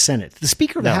head of the Senate. The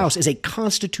Speaker of the House is a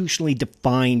constitutionally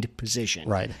defined position.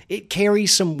 Right. It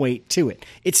carries some weight to it.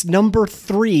 It's number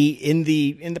 3 in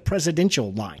the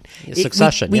presidential line.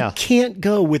 Succession, we can't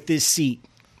go with this seat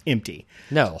empty.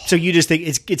 No. So you just think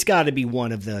it's got to be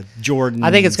one of the Jordan.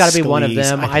 I think it's got to be one of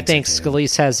them. I think so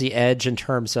Scalise has the edge in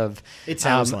terms of it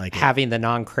sounds like having the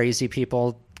non-crazy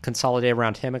people consolidate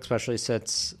around him, especially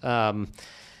since, I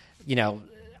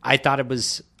thought it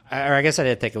was, or I guess I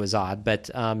didn't think it was odd,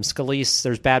 but Scalise,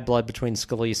 there's bad blood between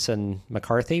Scalise and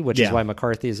McCarthy, which is why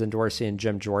McCarthy is endorsing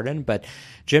Jim Jordan. But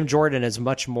Jim Jordan is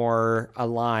much more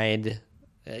aligned,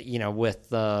 with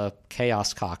the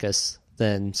Chaos Caucus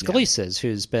than Scalise is,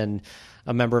 who's been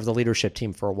a member of the leadership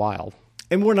team for a while.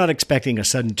 And we're not expecting a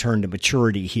sudden turn to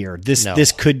maturity here.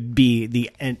 This could be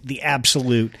the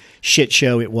absolute shit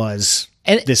show it was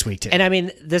this week too. And I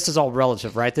mean, this is all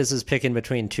relative, right? This is picking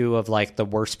between two of like the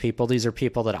worst people. These are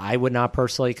people that I would not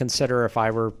personally consider if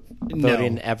I were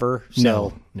voting ever.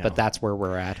 So, no. But that's where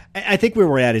we're at. I think where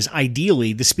we're at is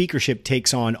ideally the speakership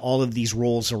takes on all of these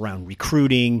roles around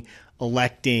recruiting,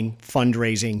 electing,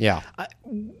 fundraising. Yeah.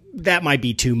 That might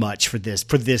be too much for this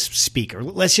speaker.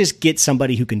 Let's just get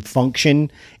somebody who can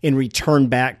function and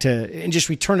return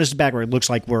us back where it looks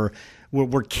like we're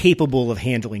capable of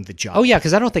handling the job. Oh yeah,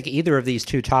 because I don't think either of these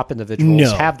two top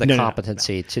individuals have the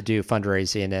competency to do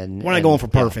fundraising. And we're not going for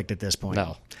perfect at this point.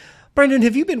 No. Brendan,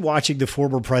 have you been watching the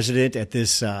former president at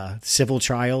this civil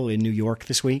trial in New York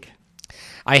this week?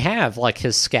 I have, like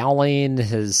his scowling,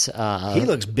 his he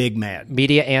looks big mad.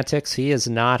 Media antics. He is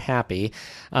not happy.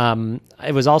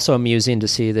 It was also amusing to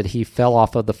see that he fell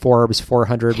off of the Forbes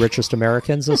 400 richest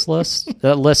Americans list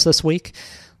this week.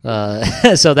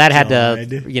 So that had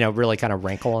to, really kind of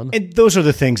rankle him. And those are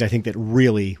the things I think that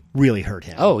really, really hurt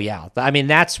him. Oh yeah, I mean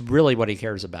that's really what he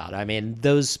cares about. I mean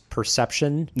those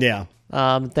perception,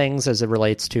 things as it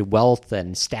relates to wealth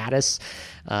and status.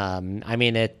 I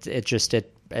mean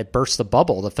it bursts the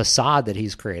bubble, the facade that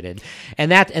he's created,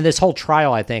 and this whole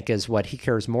trial, I think, is what he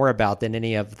cares more about than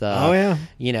any of the,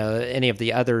 any of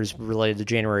the others related to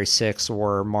January 6th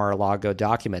or Mar-a-Lago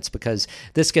documents, because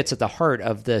this gets at the heart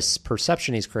of this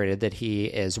perception he's created that he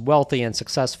is wealthy and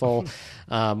successful,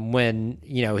 when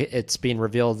it's being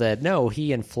revealed that no,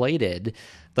 he inflated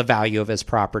the value of his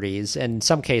properties, in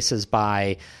some cases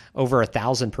by over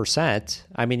 1,000%.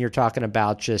 I mean, you're talking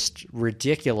about just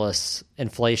ridiculous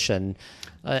inflation.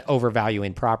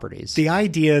 Overvaluing properties. The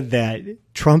idea that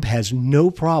Trump has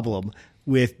no problem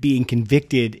with being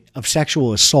convicted of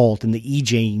sexual assault in the E.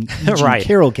 Jean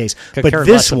Carroll case, Could but care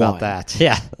this less one, about that.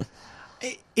 Yeah,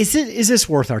 is this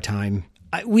worth our time?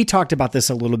 We talked about this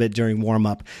a little bit during warm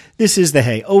up. This is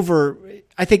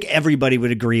I think everybody would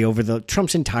agree over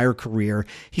Trump's entire career,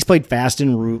 he's played fast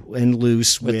and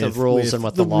loose with the rules and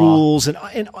with the law. Rules,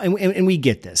 and we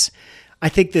get this. I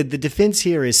think that the defense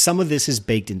here is some of this is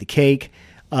baked in the cake.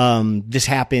 This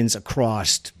happens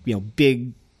across,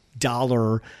 big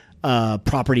dollar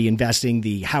property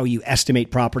investing, how you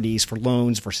estimate properties for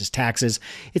loans versus taxes.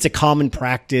 It's a common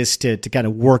practice to kind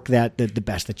of work that the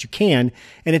best that you can.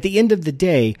 And at the end of the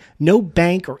day, no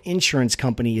bank or insurance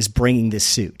company is bringing this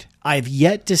suit. I've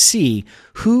yet to see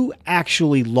who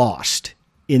actually lost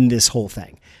in this whole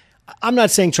thing. I'm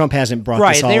not saying Trump hasn't brought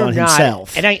this all on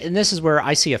himself. And this is where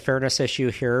I see a fairness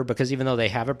issue here, because even though they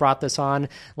haven't brought this on,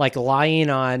 like lying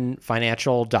on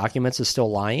financial documents is still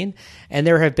lying. And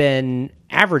there have been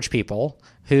average people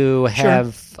who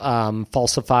have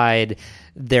falsified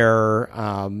their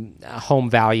home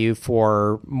value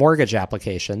for mortgage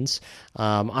applications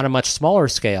on a much smaller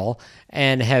scale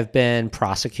and have been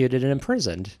prosecuted and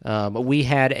imprisoned. We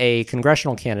had a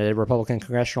Republican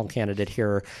congressional candidate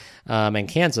here in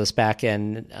Kansas back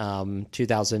in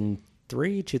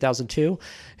 2002,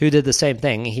 who did the same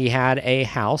thing. He had a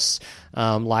house,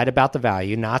 lied about the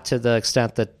value, not to the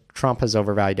extent that Trump has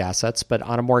overvalued assets, but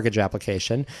on a mortgage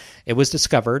application. It was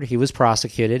discovered. He was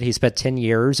prosecuted. He spent 10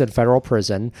 years in federal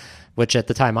prison, which at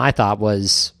the time I thought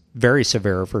was very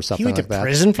severe for something like that. He went to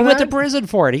prison for that? He went to prison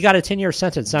for it. He got a 10-year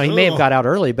sentence. Now, he may have got out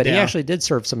early, but he actually did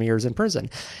serve some years in prison.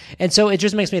 And so it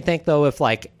just makes me think, though, if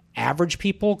like average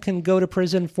people can go to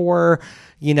prison for,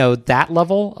 that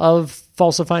level of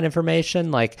falsifying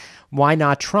information, like why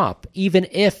not Trump? Even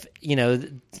if,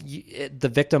 the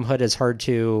victimhood is hard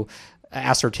to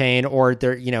ascertain, or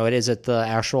there, it is at the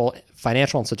actual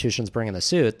financial institutions bringing the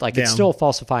suit. Like it's still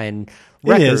falsifying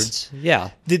records. Yeah.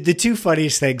 The two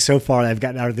funniest things so far that I've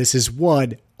gotten out of this is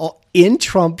one, in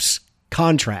Trump's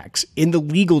contracts, in the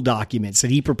legal documents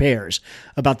that he prepares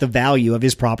about the value of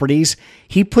his properties,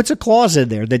 he puts a clause in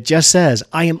there that just says,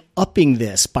 I am upping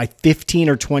this by 15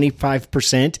 or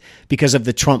 25% because of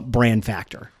the Trump brand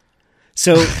factor.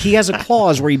 So he has a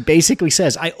clause where he basically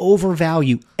says, I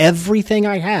overvalue everything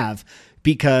I have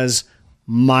because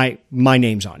my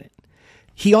name's on it.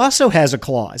 He also has a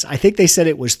clause, I think they said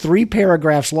it was 3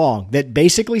 paragraphs long, that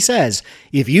basically says,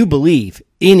 if you believe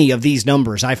any of these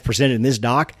numbers I've presented in this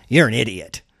doc, you're an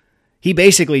idiot. He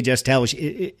basically just tells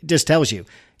you,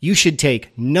 you should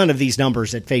take none of these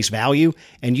numbers at face value,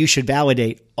 and you should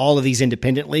validate all of these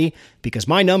independently because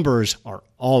my numbers are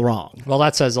all wrong. Well,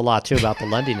 that says a lot, too, about the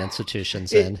lending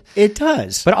institutions. It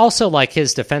does. But also, like,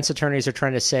 his defense attorneys are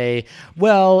trying to say,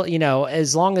 well,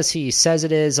 as long as he says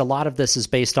it is, a lot of this is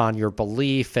based on your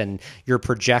belief and your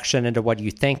projection into what you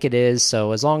think it is.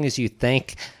 So as long as you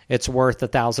think it's worth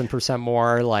 1,000%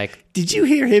 more, like... Did you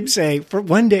hear him say, for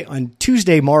one day, on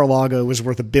Tuesday, Mar-a-Lago was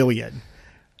worth $1 billion.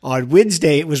 On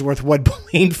Wednesday, it was worth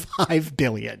 $1.5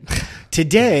 billion.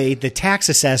 Today, the tax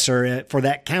assessor for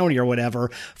that county or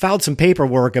whatever filed some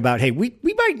paperwork about, hey, we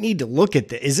might need to look at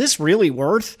this. Is this really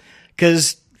worth?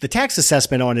 Because the tax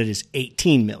assessment on it is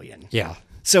 $18 million. Yeah.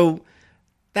 So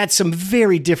that's some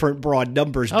very different broad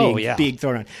numbers being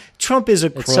thrown on. Trump is a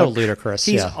crook. It's so ludicrous.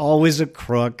 He's always a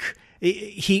crook.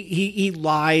 He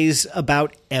lies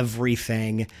about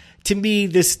everything. To me,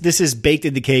 this is baked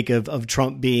in the cake of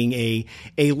Trump being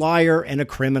a liar and a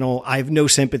criminal. I have no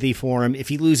sympathy for him. If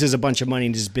he loses a bunch of money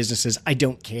in his businesses, I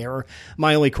don't care.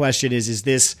 My only question is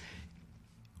this,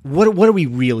 what are we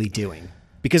really doing?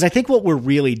 Because I think what we're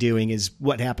really doing is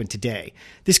what happened today.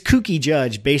 This kooky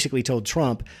judge basically told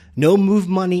Trump, no move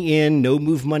money in, no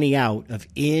move money out of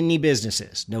any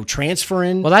businesses. No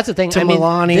transferring. Well, that's the thing. To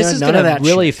Melania, this is going to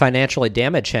really financially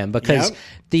damage him because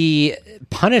the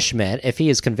punishment, if he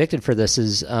is convicted for this,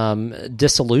 is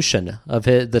dissolution of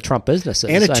the Trump businesses.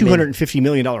 And a $250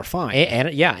 million fine.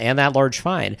 And that large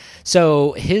fine.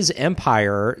 So his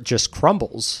empire just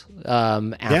crumbles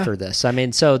after this. I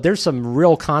mean, so there's some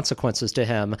real consequences to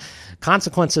him,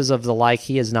 consequences of the like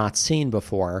he has not seen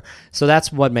before. So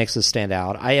that's what makes us stand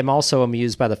out. I am also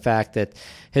amused by the fact that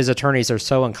his attorneys are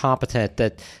so incompetent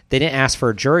that they didn't ask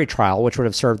for a jury trial, which would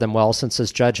have served them well since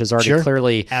this judge has already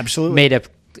clearly made it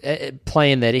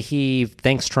plain that he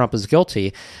thinks Trump is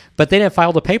guilty. But they didn't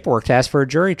file the paperwork to ask for a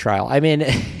jury trial. I mean,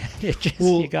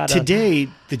 today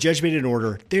the judge made an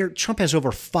order. Trump has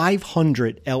over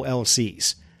 500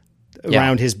 LLCs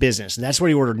around his business. And that's what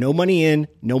he ordered. No money in,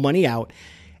 no money out.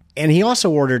 And he also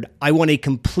ordered, I want a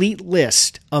complete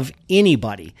list of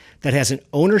anybody that has an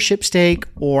ownership stake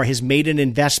or has made an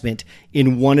investment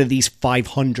in one of these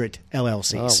 500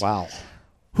 LLCs. Oh, wow.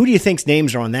 Who do you think's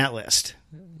names are on that list?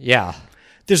 Yeah.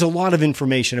 There's a lot of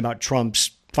information about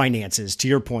Trump's finances, to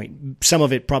your point. Some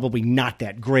of it probably not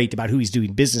that great about who he's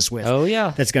doing business with. Oh,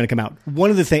 yeah. That's going to come out. One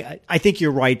of the things, I think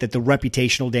you're right that the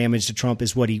reputational damage to Trump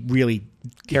is what he really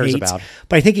cares hates. about.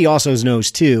 But I think he also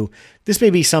knows, too, this may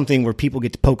be something where people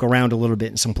get to poke around a little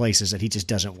bit in some places that he just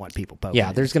doesn't want people poking.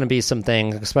 Yeah, there's going to be some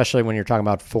things, especially when you're talking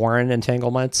about foreign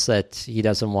entanglements, that he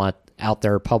doesn't want out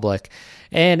there public.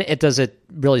 And it doesn't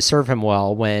really serve him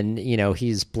well when,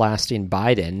 he's blasting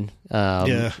Biden,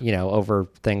 over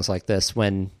things like this,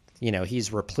 when,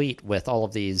 he's replete with all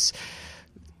of these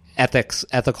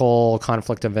ethical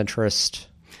conflict of interest.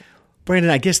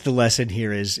 Brandon, I guess the lesson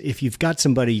here is if you've got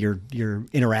somebody you're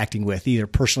interacting with, either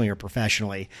personally or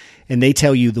professionally, and they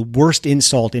tell you the worst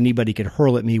insult anybody could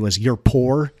hurl at me was you're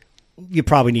poor, you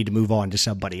probably need to move on to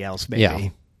somebody else, maybe. Yeah.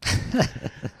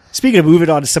 Speaking of moving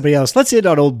on to somebody else, let's end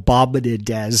on old Bob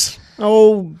Menendez.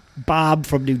 Oh, Bob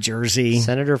from New Jersey.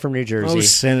 Senator from New Jersey. Oh,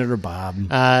 Senator Bob.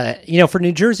 For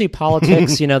New Jersey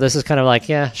politics, this is kind of like,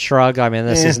 shrug. I mean,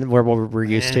 this isn't where we're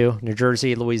used to. New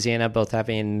Jersey, Louisiana, both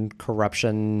having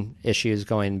corruption issues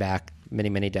going back many,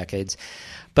 many decades.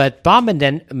 But Bob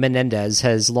Menendez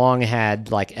has long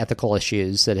had like ethical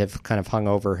issues that have kind of hung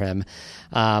over him.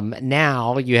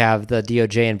 Now you have the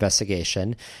DOJ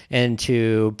investigation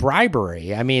into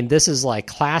bribery. I mean, this is like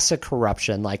classic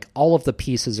corruption. Like all of the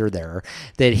pieces are there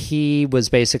that he was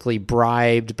basically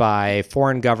bribed by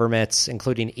foreign governments,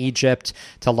 including Egypt,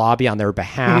 to lobby on their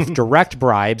behalf, direct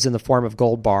bribes in the form of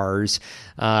gold bars.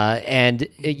 And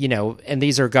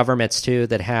these are governments too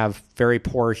that have very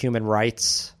poor human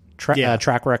rights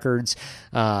track records.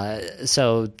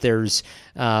 So there's,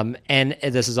 and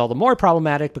this is all the more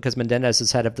problematic because Menendez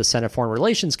is head of the Senate Foreign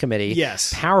Relations Committee.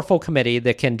 Yes. Powerful committee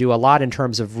that can do a lot in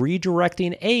terms of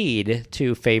redirecting aid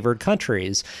to favored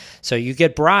countries. So you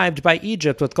get bribed by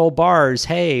Egypt with gold bars.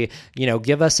 Hey,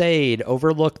 give us aid,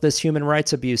 overlook this human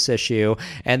rights abuse issue.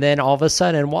 And then all of a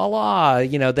sudden, voila,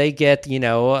 they get,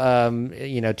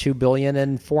 $2 billion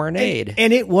in foreign aid.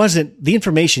 And it wasn't, the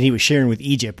information he was sharing with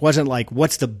Egypt wasn't like,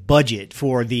 what's the budget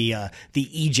for the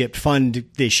Egypt fund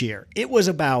this year? It was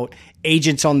about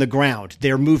agents on the ground,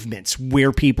 their movements,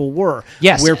 where people were,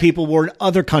 where people were in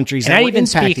other countries. And that I were even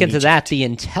speak into Egypt. that, the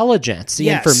intelligence, the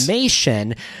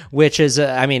information, which is,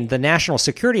 the national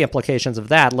security implications of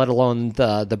that, let alone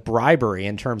the bribery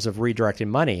in terms of redirecting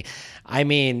money.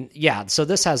 So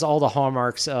this has all the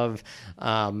hallmarks of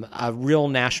a real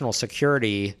national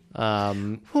security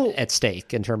at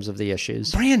stake in terms of the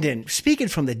issues. Brandon, speaking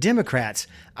from the Democrats,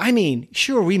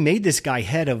 sure, we made this guy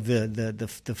head of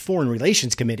the Foreign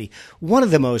Relations Committee. One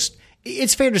of the most,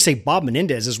 it's fair to say Bob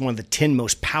Menendez is one of the 10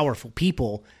 most powerful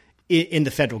people in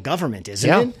the federal government,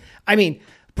 isn't it?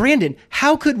 Brandon,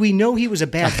 how could we know he was a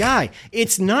bad guy?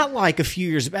 It's not like a few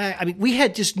years back. We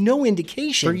had just no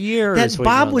indication for years that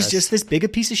Bob was just this big a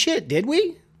piece of shit, did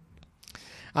we?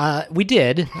 We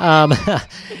did.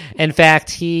 In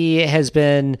fact, he has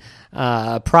been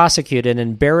prosecuted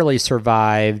and barely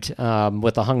survived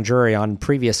with a hung jury on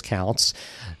previous counts.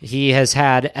 He has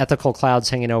had ethical clouds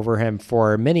hanging over him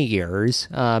for many years.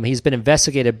 He's been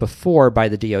investigated before by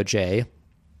the DOJ.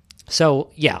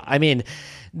 So,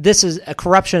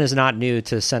 corruption is not new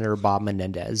to Senator Bob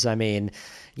Menendez.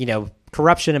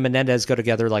 Corruption and Menendez go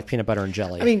together like peanut butter and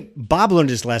jelly. Bob learned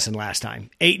his lesson last time.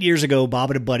 8 years ago, Bob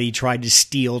and a buddy tried to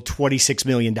steal $26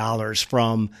 million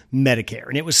from Medicare,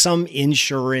 and it was some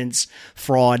insurance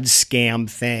fraud scam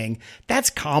thing. That's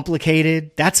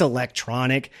complicated. That's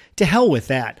electronic. To hell with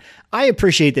that. I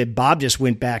appreciate that Bob just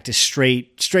went back to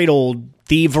straight old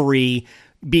thievery,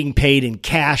 being paid in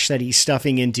cash that he's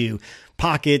stuffing into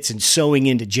pockets and sewing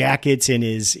into jackets in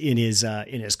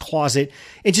his closet,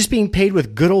 and just being paid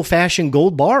with good old fashioned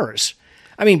gold bars.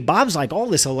 Bob's like, all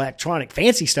this electronic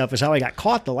fancy stuff is how I got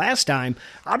caught the last time.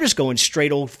 I'm just going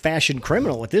straight old fashioned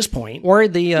criminal at this point. Or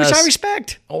which I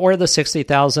respect. Or the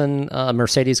 $60,000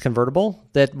 Mercedes convertible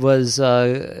that was,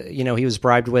 he was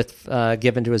bribed with,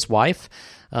 given to his wife.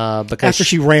 Because after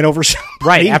she ran over somebody.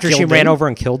 Right, after she ran over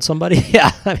and killed somebody.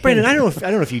 Yeah. Brandon, I don't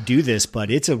know if you do this, but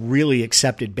it's a really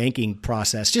accepted banking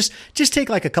process. Just take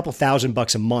like a couple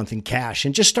 $1,000 a month in cash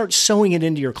and just start sewing it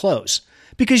into your clothes.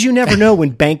 Because you never know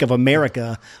when Bank of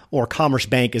America or Commerce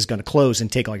Bank is going to close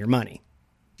and take all your money.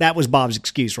 That was Bob's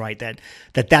excuse, right?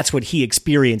 That's what he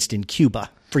experienced in Cuba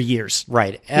for years.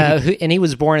 Right. And he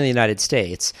was born in the United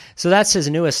States. So that's his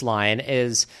newest line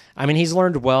is, he's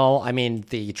learned well.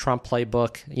 The Trump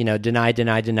playbook, deny,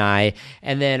 deny, deny,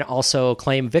 and then also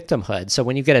claim victimhood. So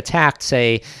when you get attacked,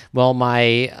 say, well,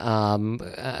 my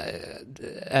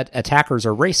attackers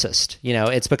are racist.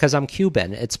 It's because I'm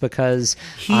Cuban. It's because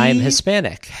I'm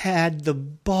Hispanic. Had the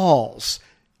balls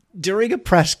during a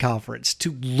press conference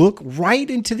to look right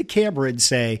into the camera and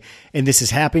say, and this has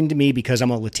happened to me because I'm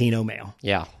a Latino male.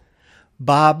 Yeah.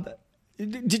 Bob,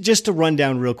 just to run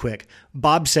down real quick,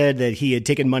 Bob said that he had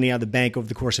taken money out of the bank over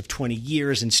the course of 20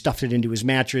 years and stuffed it into his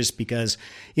mattress because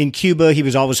in Cuba, he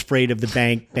was always afraid of the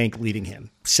bank leaving him.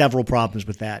 Several problems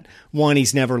with that. One,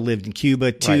 he's never lived in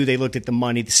Cuba. Two, They looked at the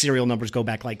money. The serial numbers go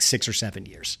back like 6 or 7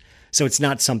 years. So it's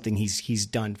not something he's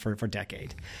done for a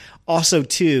decade. Also,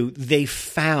 too, they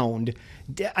found,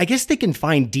 I guess they can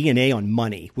find DNA on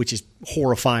money, which is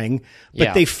horrifying.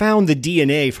 But they found the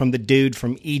DNA from the dude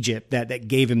from Egypt that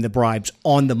gave him the bribes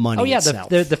on the money itself.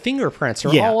 The fingerprints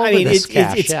are all over this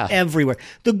cash. It's everywhere.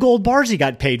 The gold bars he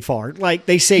got paid for, like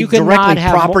they say, directly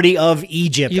property of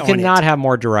Egypt. You cannot have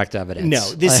more direct evidence. No,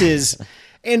 this is...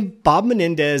 And Bob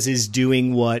Menendez is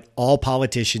doing what all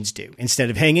politicians do.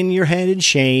 Instead of hanging your head in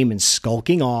shame and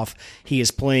skulking off, he is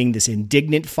playing this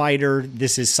indignant fighter.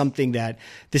 This is something that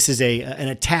this is an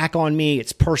attack on me.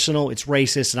 It's personal. It's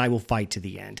racist, and I will fight to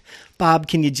the end. Bob,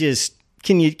 can we just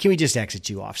exit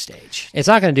you off stage? It's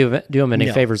not going to do him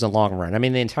any favors in the long run. I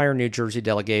mean, the entire New Jersey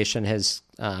delegation has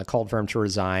called for him to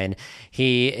resign.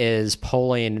 He is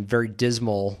polling very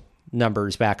dismal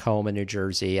numbers back home in New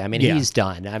Jersey. I mean, he's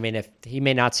done. I mean, if he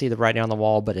may not see the writing on the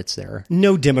wall, but it's there.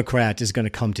 No Democrat is going to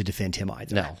come to defend him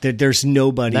either. No. There's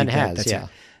nobody. None has, yeah.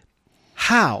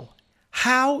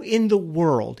 How in the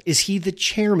world is he the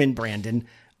chairman, Brandon,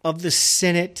 of the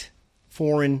Senate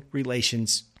Foreign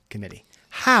Relations Committee?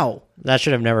 How? That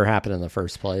should have never happened in the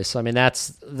first place. I mean,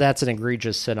 that's an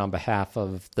egregious sin on behalf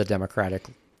of the Democratic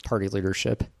Party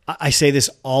leadership. I say this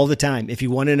all the time. If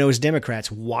you want to know as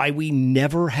Democrats why we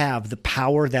never have the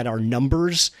power that our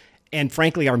numbers and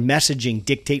frankly our messaging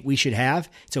dictate we should have,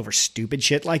 it's over stupid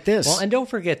shit like this. Well, and don't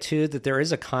forget too that there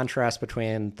is a contrast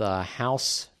between the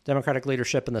House Democratic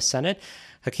leadership and the Senate.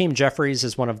 Hakeem Jeffries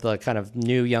is one of the kind of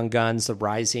new young guns, the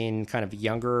rising kind of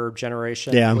younger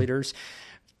generation of leaders.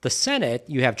 The Senate,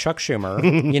 you have Chuck Schumer,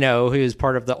 who's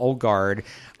part of the old guard.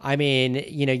 I mean,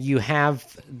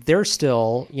 they're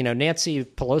still, Nancy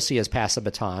Pelosi has passed the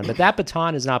baton, but that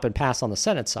baton has not been passed on the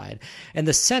Senate side. And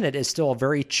the Senate is still a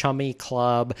very chummy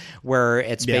club where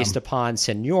it's based upon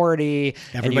seniority.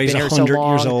 Everybody's 100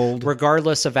 years old.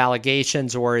 Regardless of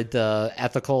allegations or the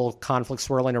ethical conflict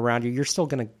swirling around you, you're still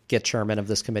going to get chairman of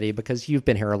this committee because you've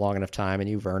been here a long enough time and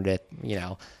you've earned it,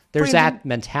 There's Brandon, that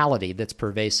mentality that's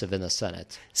pervasive in the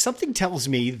Senate. Something tells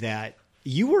me that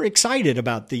you were excited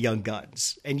about the young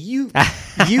guns, and you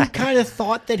kind of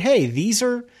thought that, hey, these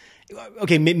are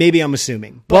okay. Maybe I'm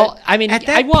assuming. But well, I mean, at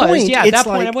that I was. point, Yeah, at that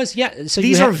like, point, I was. Yeah. So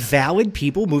these are valid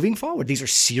people moving forward. These are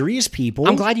serious people.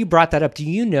 I'm glad you brought that up. Do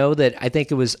you know that I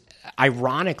think it was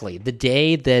ironically the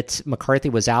day that McCarthy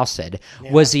was ousted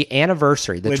was the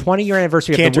anniversary, the 20-year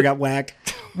anniversary. Cantor got whacked.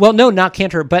 Well, no, not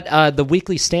Cantor, but the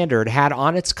Weekly Standard had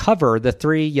on its cover the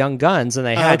three young guns, and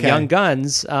they had young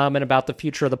guns and about the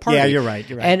future of the party. Yeah, you're right.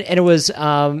 And it was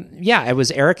it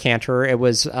was Eric Cantor, it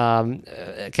was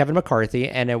Kevin McCarthy,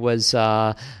 and it was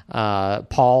Paul.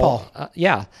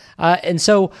 And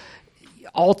so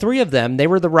all three of them, they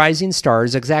were the rising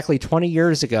stars exactly 20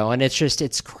 years ago. And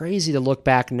it's crazy to look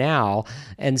back now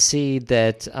and see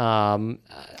that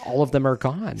all of them are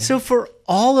gone. So for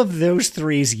all of those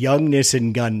three's youngness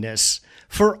and gunness,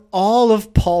 for all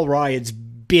of Paul Ryan's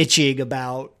bitching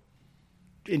about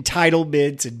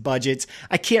entitlements and budgets,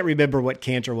 I can't remember what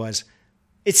Cantor was.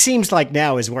 It seems like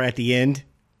now as we're at the end,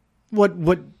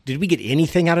 what did we get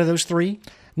anything out of those three?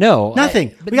 No.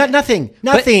 Nothing. We got nothing.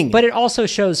 Nothing. But it also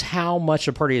shows how much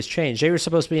the party has changed. They were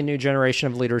supposed to be a new generation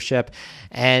of leadership,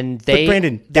 and But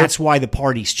Brandon, that's why the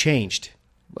party's changed.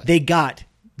 They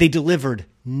delivered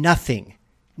nothing.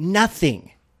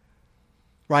 Nothing.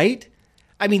 Right?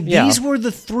 I mean, these were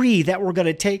the three that were going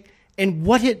to take, and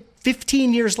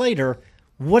 15 years later,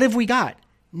 what have we got?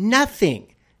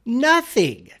 Nothing.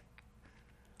 Nothing.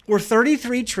 We're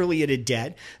 $33 trillion in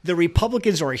debt. The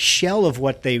Republicans are a shell of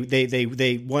what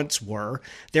they once were.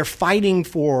 They're fighting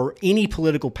for any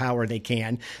political power they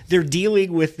can. They're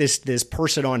dealing with this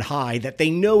person on high that they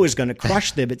know is going to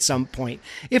crush them at some point.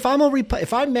 If I'm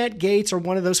Matt Gaetz or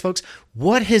one of those folks,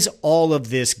 what has all of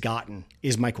this gotten?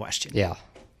 Is my question. Yeah.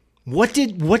 What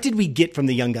did we get from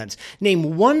the young guns?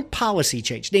 Name one policy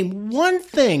change. Name one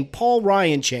thing Paul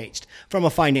Ryan changed from a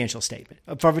financial statement,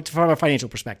 from a financial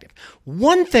perspective.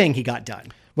 One thing he got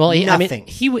done. Well, nothing.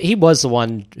 He was the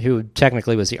one who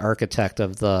technically was the architect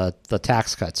of the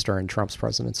tax cuts during Trump's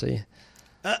presidency.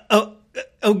 A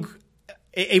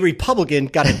Republican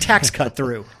got a tax cut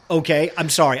through. Okay, I'm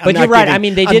sorry. But you're right. I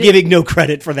mean, I'm giving no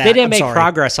credit for that. They didn't make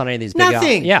progress on any of these big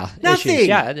nothing. Issues.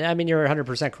 Yeah, I mean, you're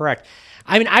 100% correct.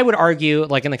 I mean, I would argue,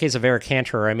 like in the case of Eric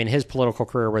Cantor, I mean, his political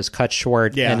career was cut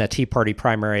short in a Tea Party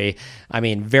primary. I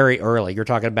mean, very early. You're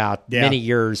talking about many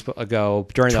years ago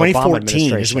during the Obama administration.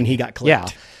 2014 is when he got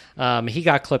clipped. Yeah, he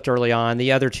got clipped early on.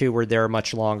 The other two were there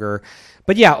much longer.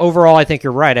 But yeah, overall, I think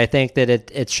you're right. I think that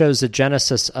it shows the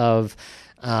genesis of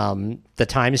the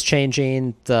times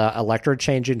changing, the electorate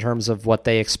changing in terms of what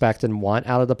they expect and want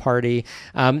out of the party,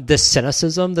 the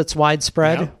cynicism that's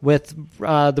widespread with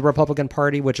the Republican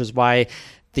Party, which is why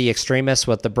the extremists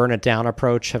with the burn it down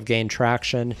approach have gained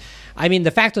traction. I mean,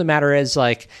 the fact of the matter is,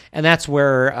 like, and that's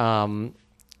where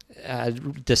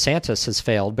DeSantis has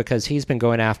failed, because he's been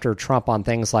going after Trump on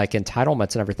things like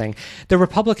entitlements and everything. The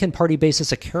Republican Party base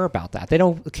doesn't care about that. They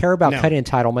don't care about cutting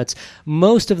entitlements.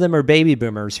 Most of them are baby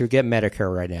boomers who get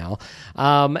Medicare right now.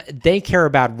 They care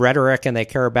about rhetoric, and they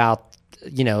care about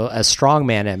a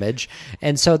strongman image.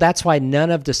 And so that's why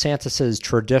none of DeSantis's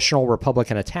traditional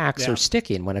Republican attacks are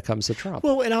sticking when it comes to Trump.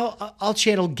 Well, and I'll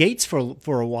channel Gaetz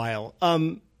for a while.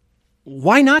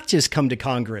 Why not just come to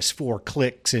Congress for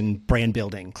clicks and brand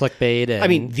building? Clickbait. And, I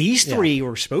mean, these three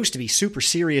were supposed to be super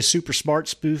serious, super smart,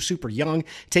 super young,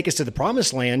 take us to the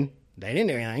promised land. They didn't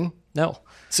do anything. No.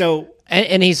 So,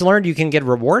 and he's learned you can get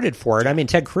rewarded for it. I mean,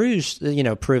 Ted Cruz,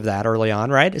 proved that early on,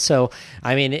 right? So,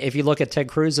 I mean, if you look at Ted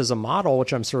Cruz as a model,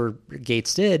 which I'm sure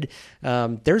Gaetz did,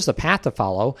 there's the path to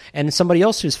follow. And somebody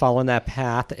else who's following that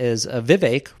path is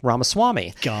Vivek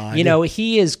Ramaswamy. God.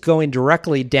 He is going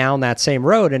directly down that same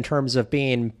road in terms of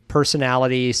being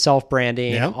personality,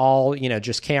 self-branding, all,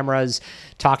 just cameras,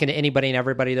 talking to anybody and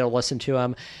everybody that'll listen to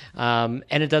him. And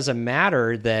it doesn't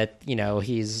matter that,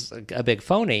 he's a big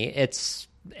phony.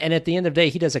 And at the end of the day,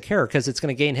 he doesn't care because it's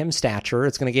going to gain him stature.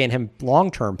 It's going to gain him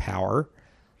long-term power.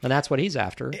 And that's what he's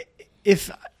after. If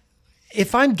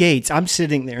I'm Gaetz, I'm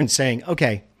sitting there and saying,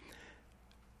 okay,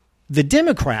 the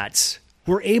Democrats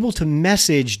were able to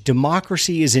message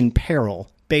democracy is in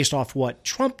peril based off what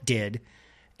Trump did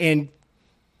and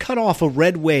cut off a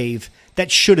red wave that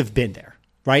should have been there,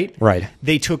 right? Right.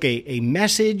 They took a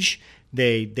message,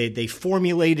 they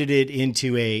formulated it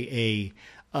into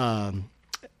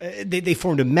they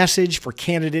formed a message for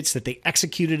candidates that they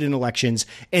executed in elections,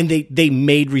 and they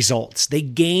made results. They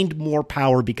gained more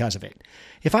power because of it.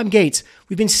 If I'm Gaetz,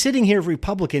 we've been sitting here,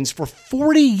 Republicans, for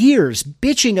 40 years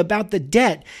bitching about the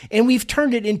debt, and we've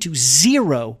turned it into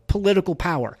zero political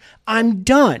power. I'm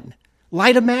done.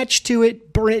 Light a match to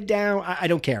it, burn it down. I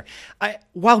don't care.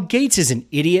 While Gaetz is an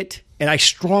idiot, and I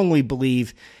strongly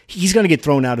believe he's going to get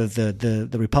thrown out of the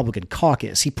Republican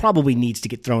caucus, he probably needs to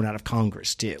get thrown out of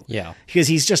Congress too. Yeah. Because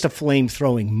he's just a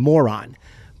flame-throwing moron.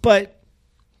 But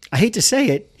I hate to say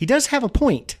it, he does have a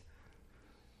point.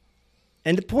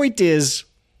 And the point is,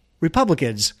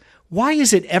 Republicans, why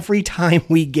is it every time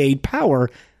we gain power,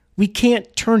 we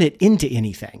can't turn it into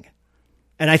anything?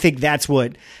 And I think that's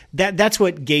what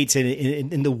Gaetz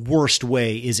in the worst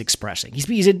way is expressing.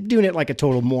 He's doing it like a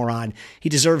total moron. He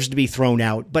deserves to be thrown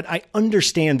out. But I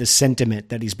understand the sentiment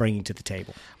that he's bringing to the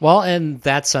table. Well, and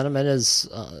that sentiment is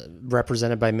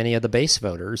represented by many of the base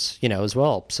voters, as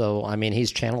well. So, I mean,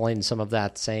 he's channeling some of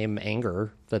that same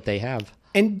anger that they have.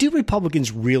 And do Republicans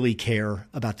really care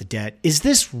about the debt? Is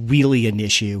this really an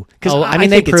issue?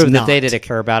 They proved that they didn't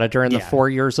care about it during the 4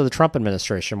 years of the Trump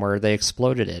administration where they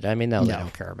exploded it. I mean, no, they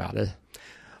don't care about it.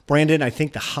 Brandon, I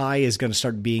think the high is going to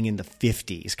start being in the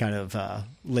 50s kind of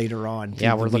later on.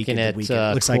 Yeah, we're looking at looks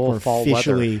cool like we're fall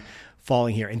officially weather.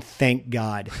 Falling here, and thank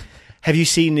God. Have you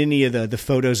seen any of the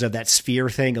photos of that Sphere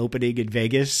thing opening in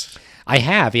Vegas? I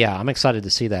have, yeah. I'm excited to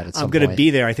see that at some point. I'm going to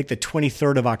be there, I think, the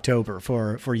 23rd of October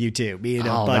for you two. Me and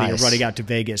a buddy are running out to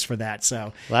Vegas for that.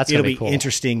 So it'll be cool.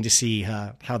 Interesting to see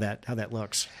how that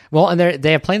looks. Well, and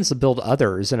they have plans to build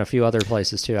others in a few other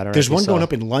places, too. I don't know. There's one going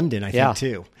up in London, I think,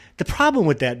 too. The problem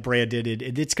with that, Brandon,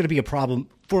 it's going to be a problem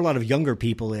for a lot of younger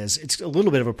people it's a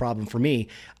little bit of a problem for me.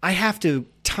 I have to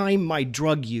time my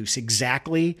drug use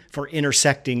exactly for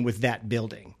intersecting with that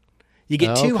building. You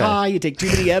get too high, you take too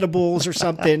many edibles or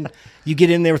something, you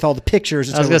get in there with all the pictures.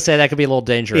 I was going to say that could be a little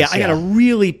dangerous. Yeah, I got to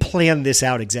really plan this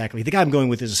out exactly. The guy I'm going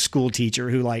with is a school teacher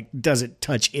who doesn't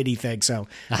touch anything, so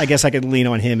I guess I can lean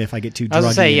on him if I get too druggy. I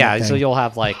was going to say, so you'll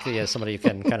have somebody who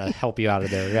can kind of help you out of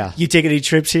there, yeah. You take any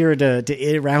trips here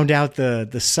to round out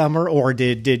the summer, or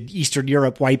did Eastern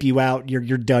Europe wipe you out?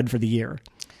 You're done for the year?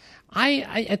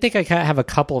 I think I have a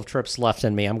couple of trips left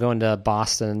in me. I'm going to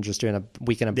Boston, just doing a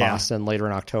weekend in Boston later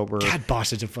in October. God,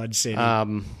 Boston's a fun city.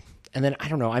 And then, I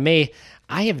don't know,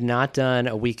 I have not done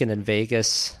a weekend in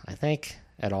Vegas, I think,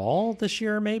 at all this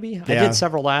year, maybe. I did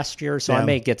several last year, so I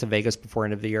may get to Vegas before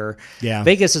end of the year. Yeah.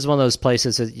 Vegas is one of those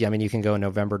places that, you can go in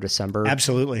November, December.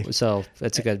 Absolutely. So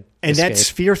it's a good And escape. that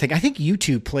Sphere thing, I think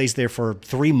U2 plays there for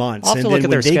 3 months. I'll have to and look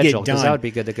then at their when they schedule, get done, because that would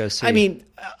be good to go see. I mean,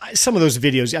 some of those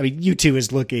videos, U2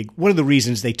 is looking, one of the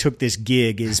reasons they took this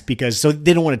gig is because, so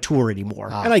they don't want to tour anymore.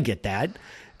 And I get that.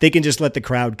 They can just let the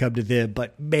crowd come to them.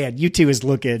 But, man, U2 is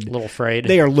looking... A little afraid.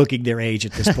 They are looking their age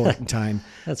at this point in time.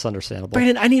 That's understandable.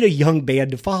 Brandon, I need a young band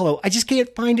to follow. I just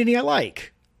can't find any I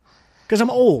like. Because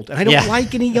I'm old, and I don't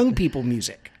like any young people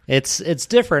music. It's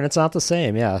different. It's not the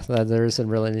same, yeah. There isn't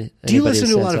really... Do you listen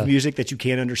to a lot of music that you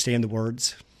can't understand the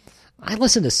words? I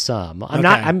listen to some. I'm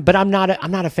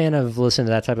not a fan of listening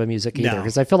to that type of music either,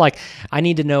 because I feel like I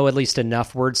need to know at least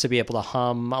enough words to be able to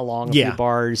hum along a few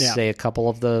bars, say a couple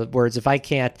of the words. If I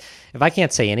can't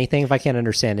say anything, if I can't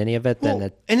understand any of it,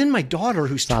 then and then my daughter,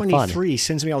 who's 23,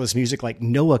 sends me all this music like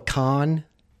Noah Khan.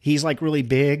 He's like really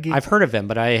big. I've heard of him,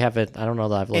 but I don't know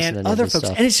that I've listened and to other his folks.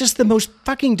 stuff. And it's just the most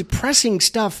fucking depressing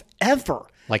stuff ever.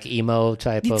 Like emo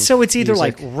type of So it's either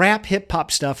music. like rap hip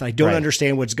hop stuff. I don't Right.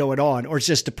 understand what's going on, or it's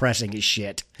just depressing as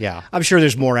shit. Yeah. I'm sure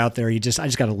there's more out there. I just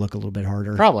got to look a little bit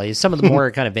harder. Probably. Some of the more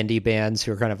kind of indie bands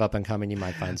who are kind of up and coming, you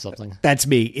might find something. That's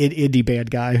me, indie band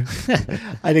guy.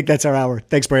 I think that's our hour.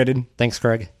 Thanks, Brandon. Thanks,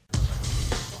 Craig.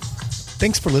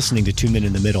 Thanks for listening to 2 Men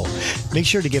in the Middle. Make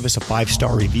sure to give us a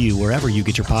 5-star review wherever you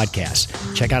get your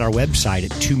podcasts. Check out our website at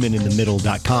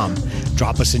 2meninthemiddle.com.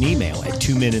 Drop us an email at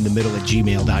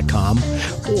 2meninthemiddle@gmail.com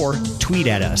or tweet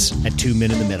at us at 2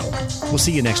 Men in the Middle. We'll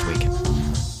see you next week.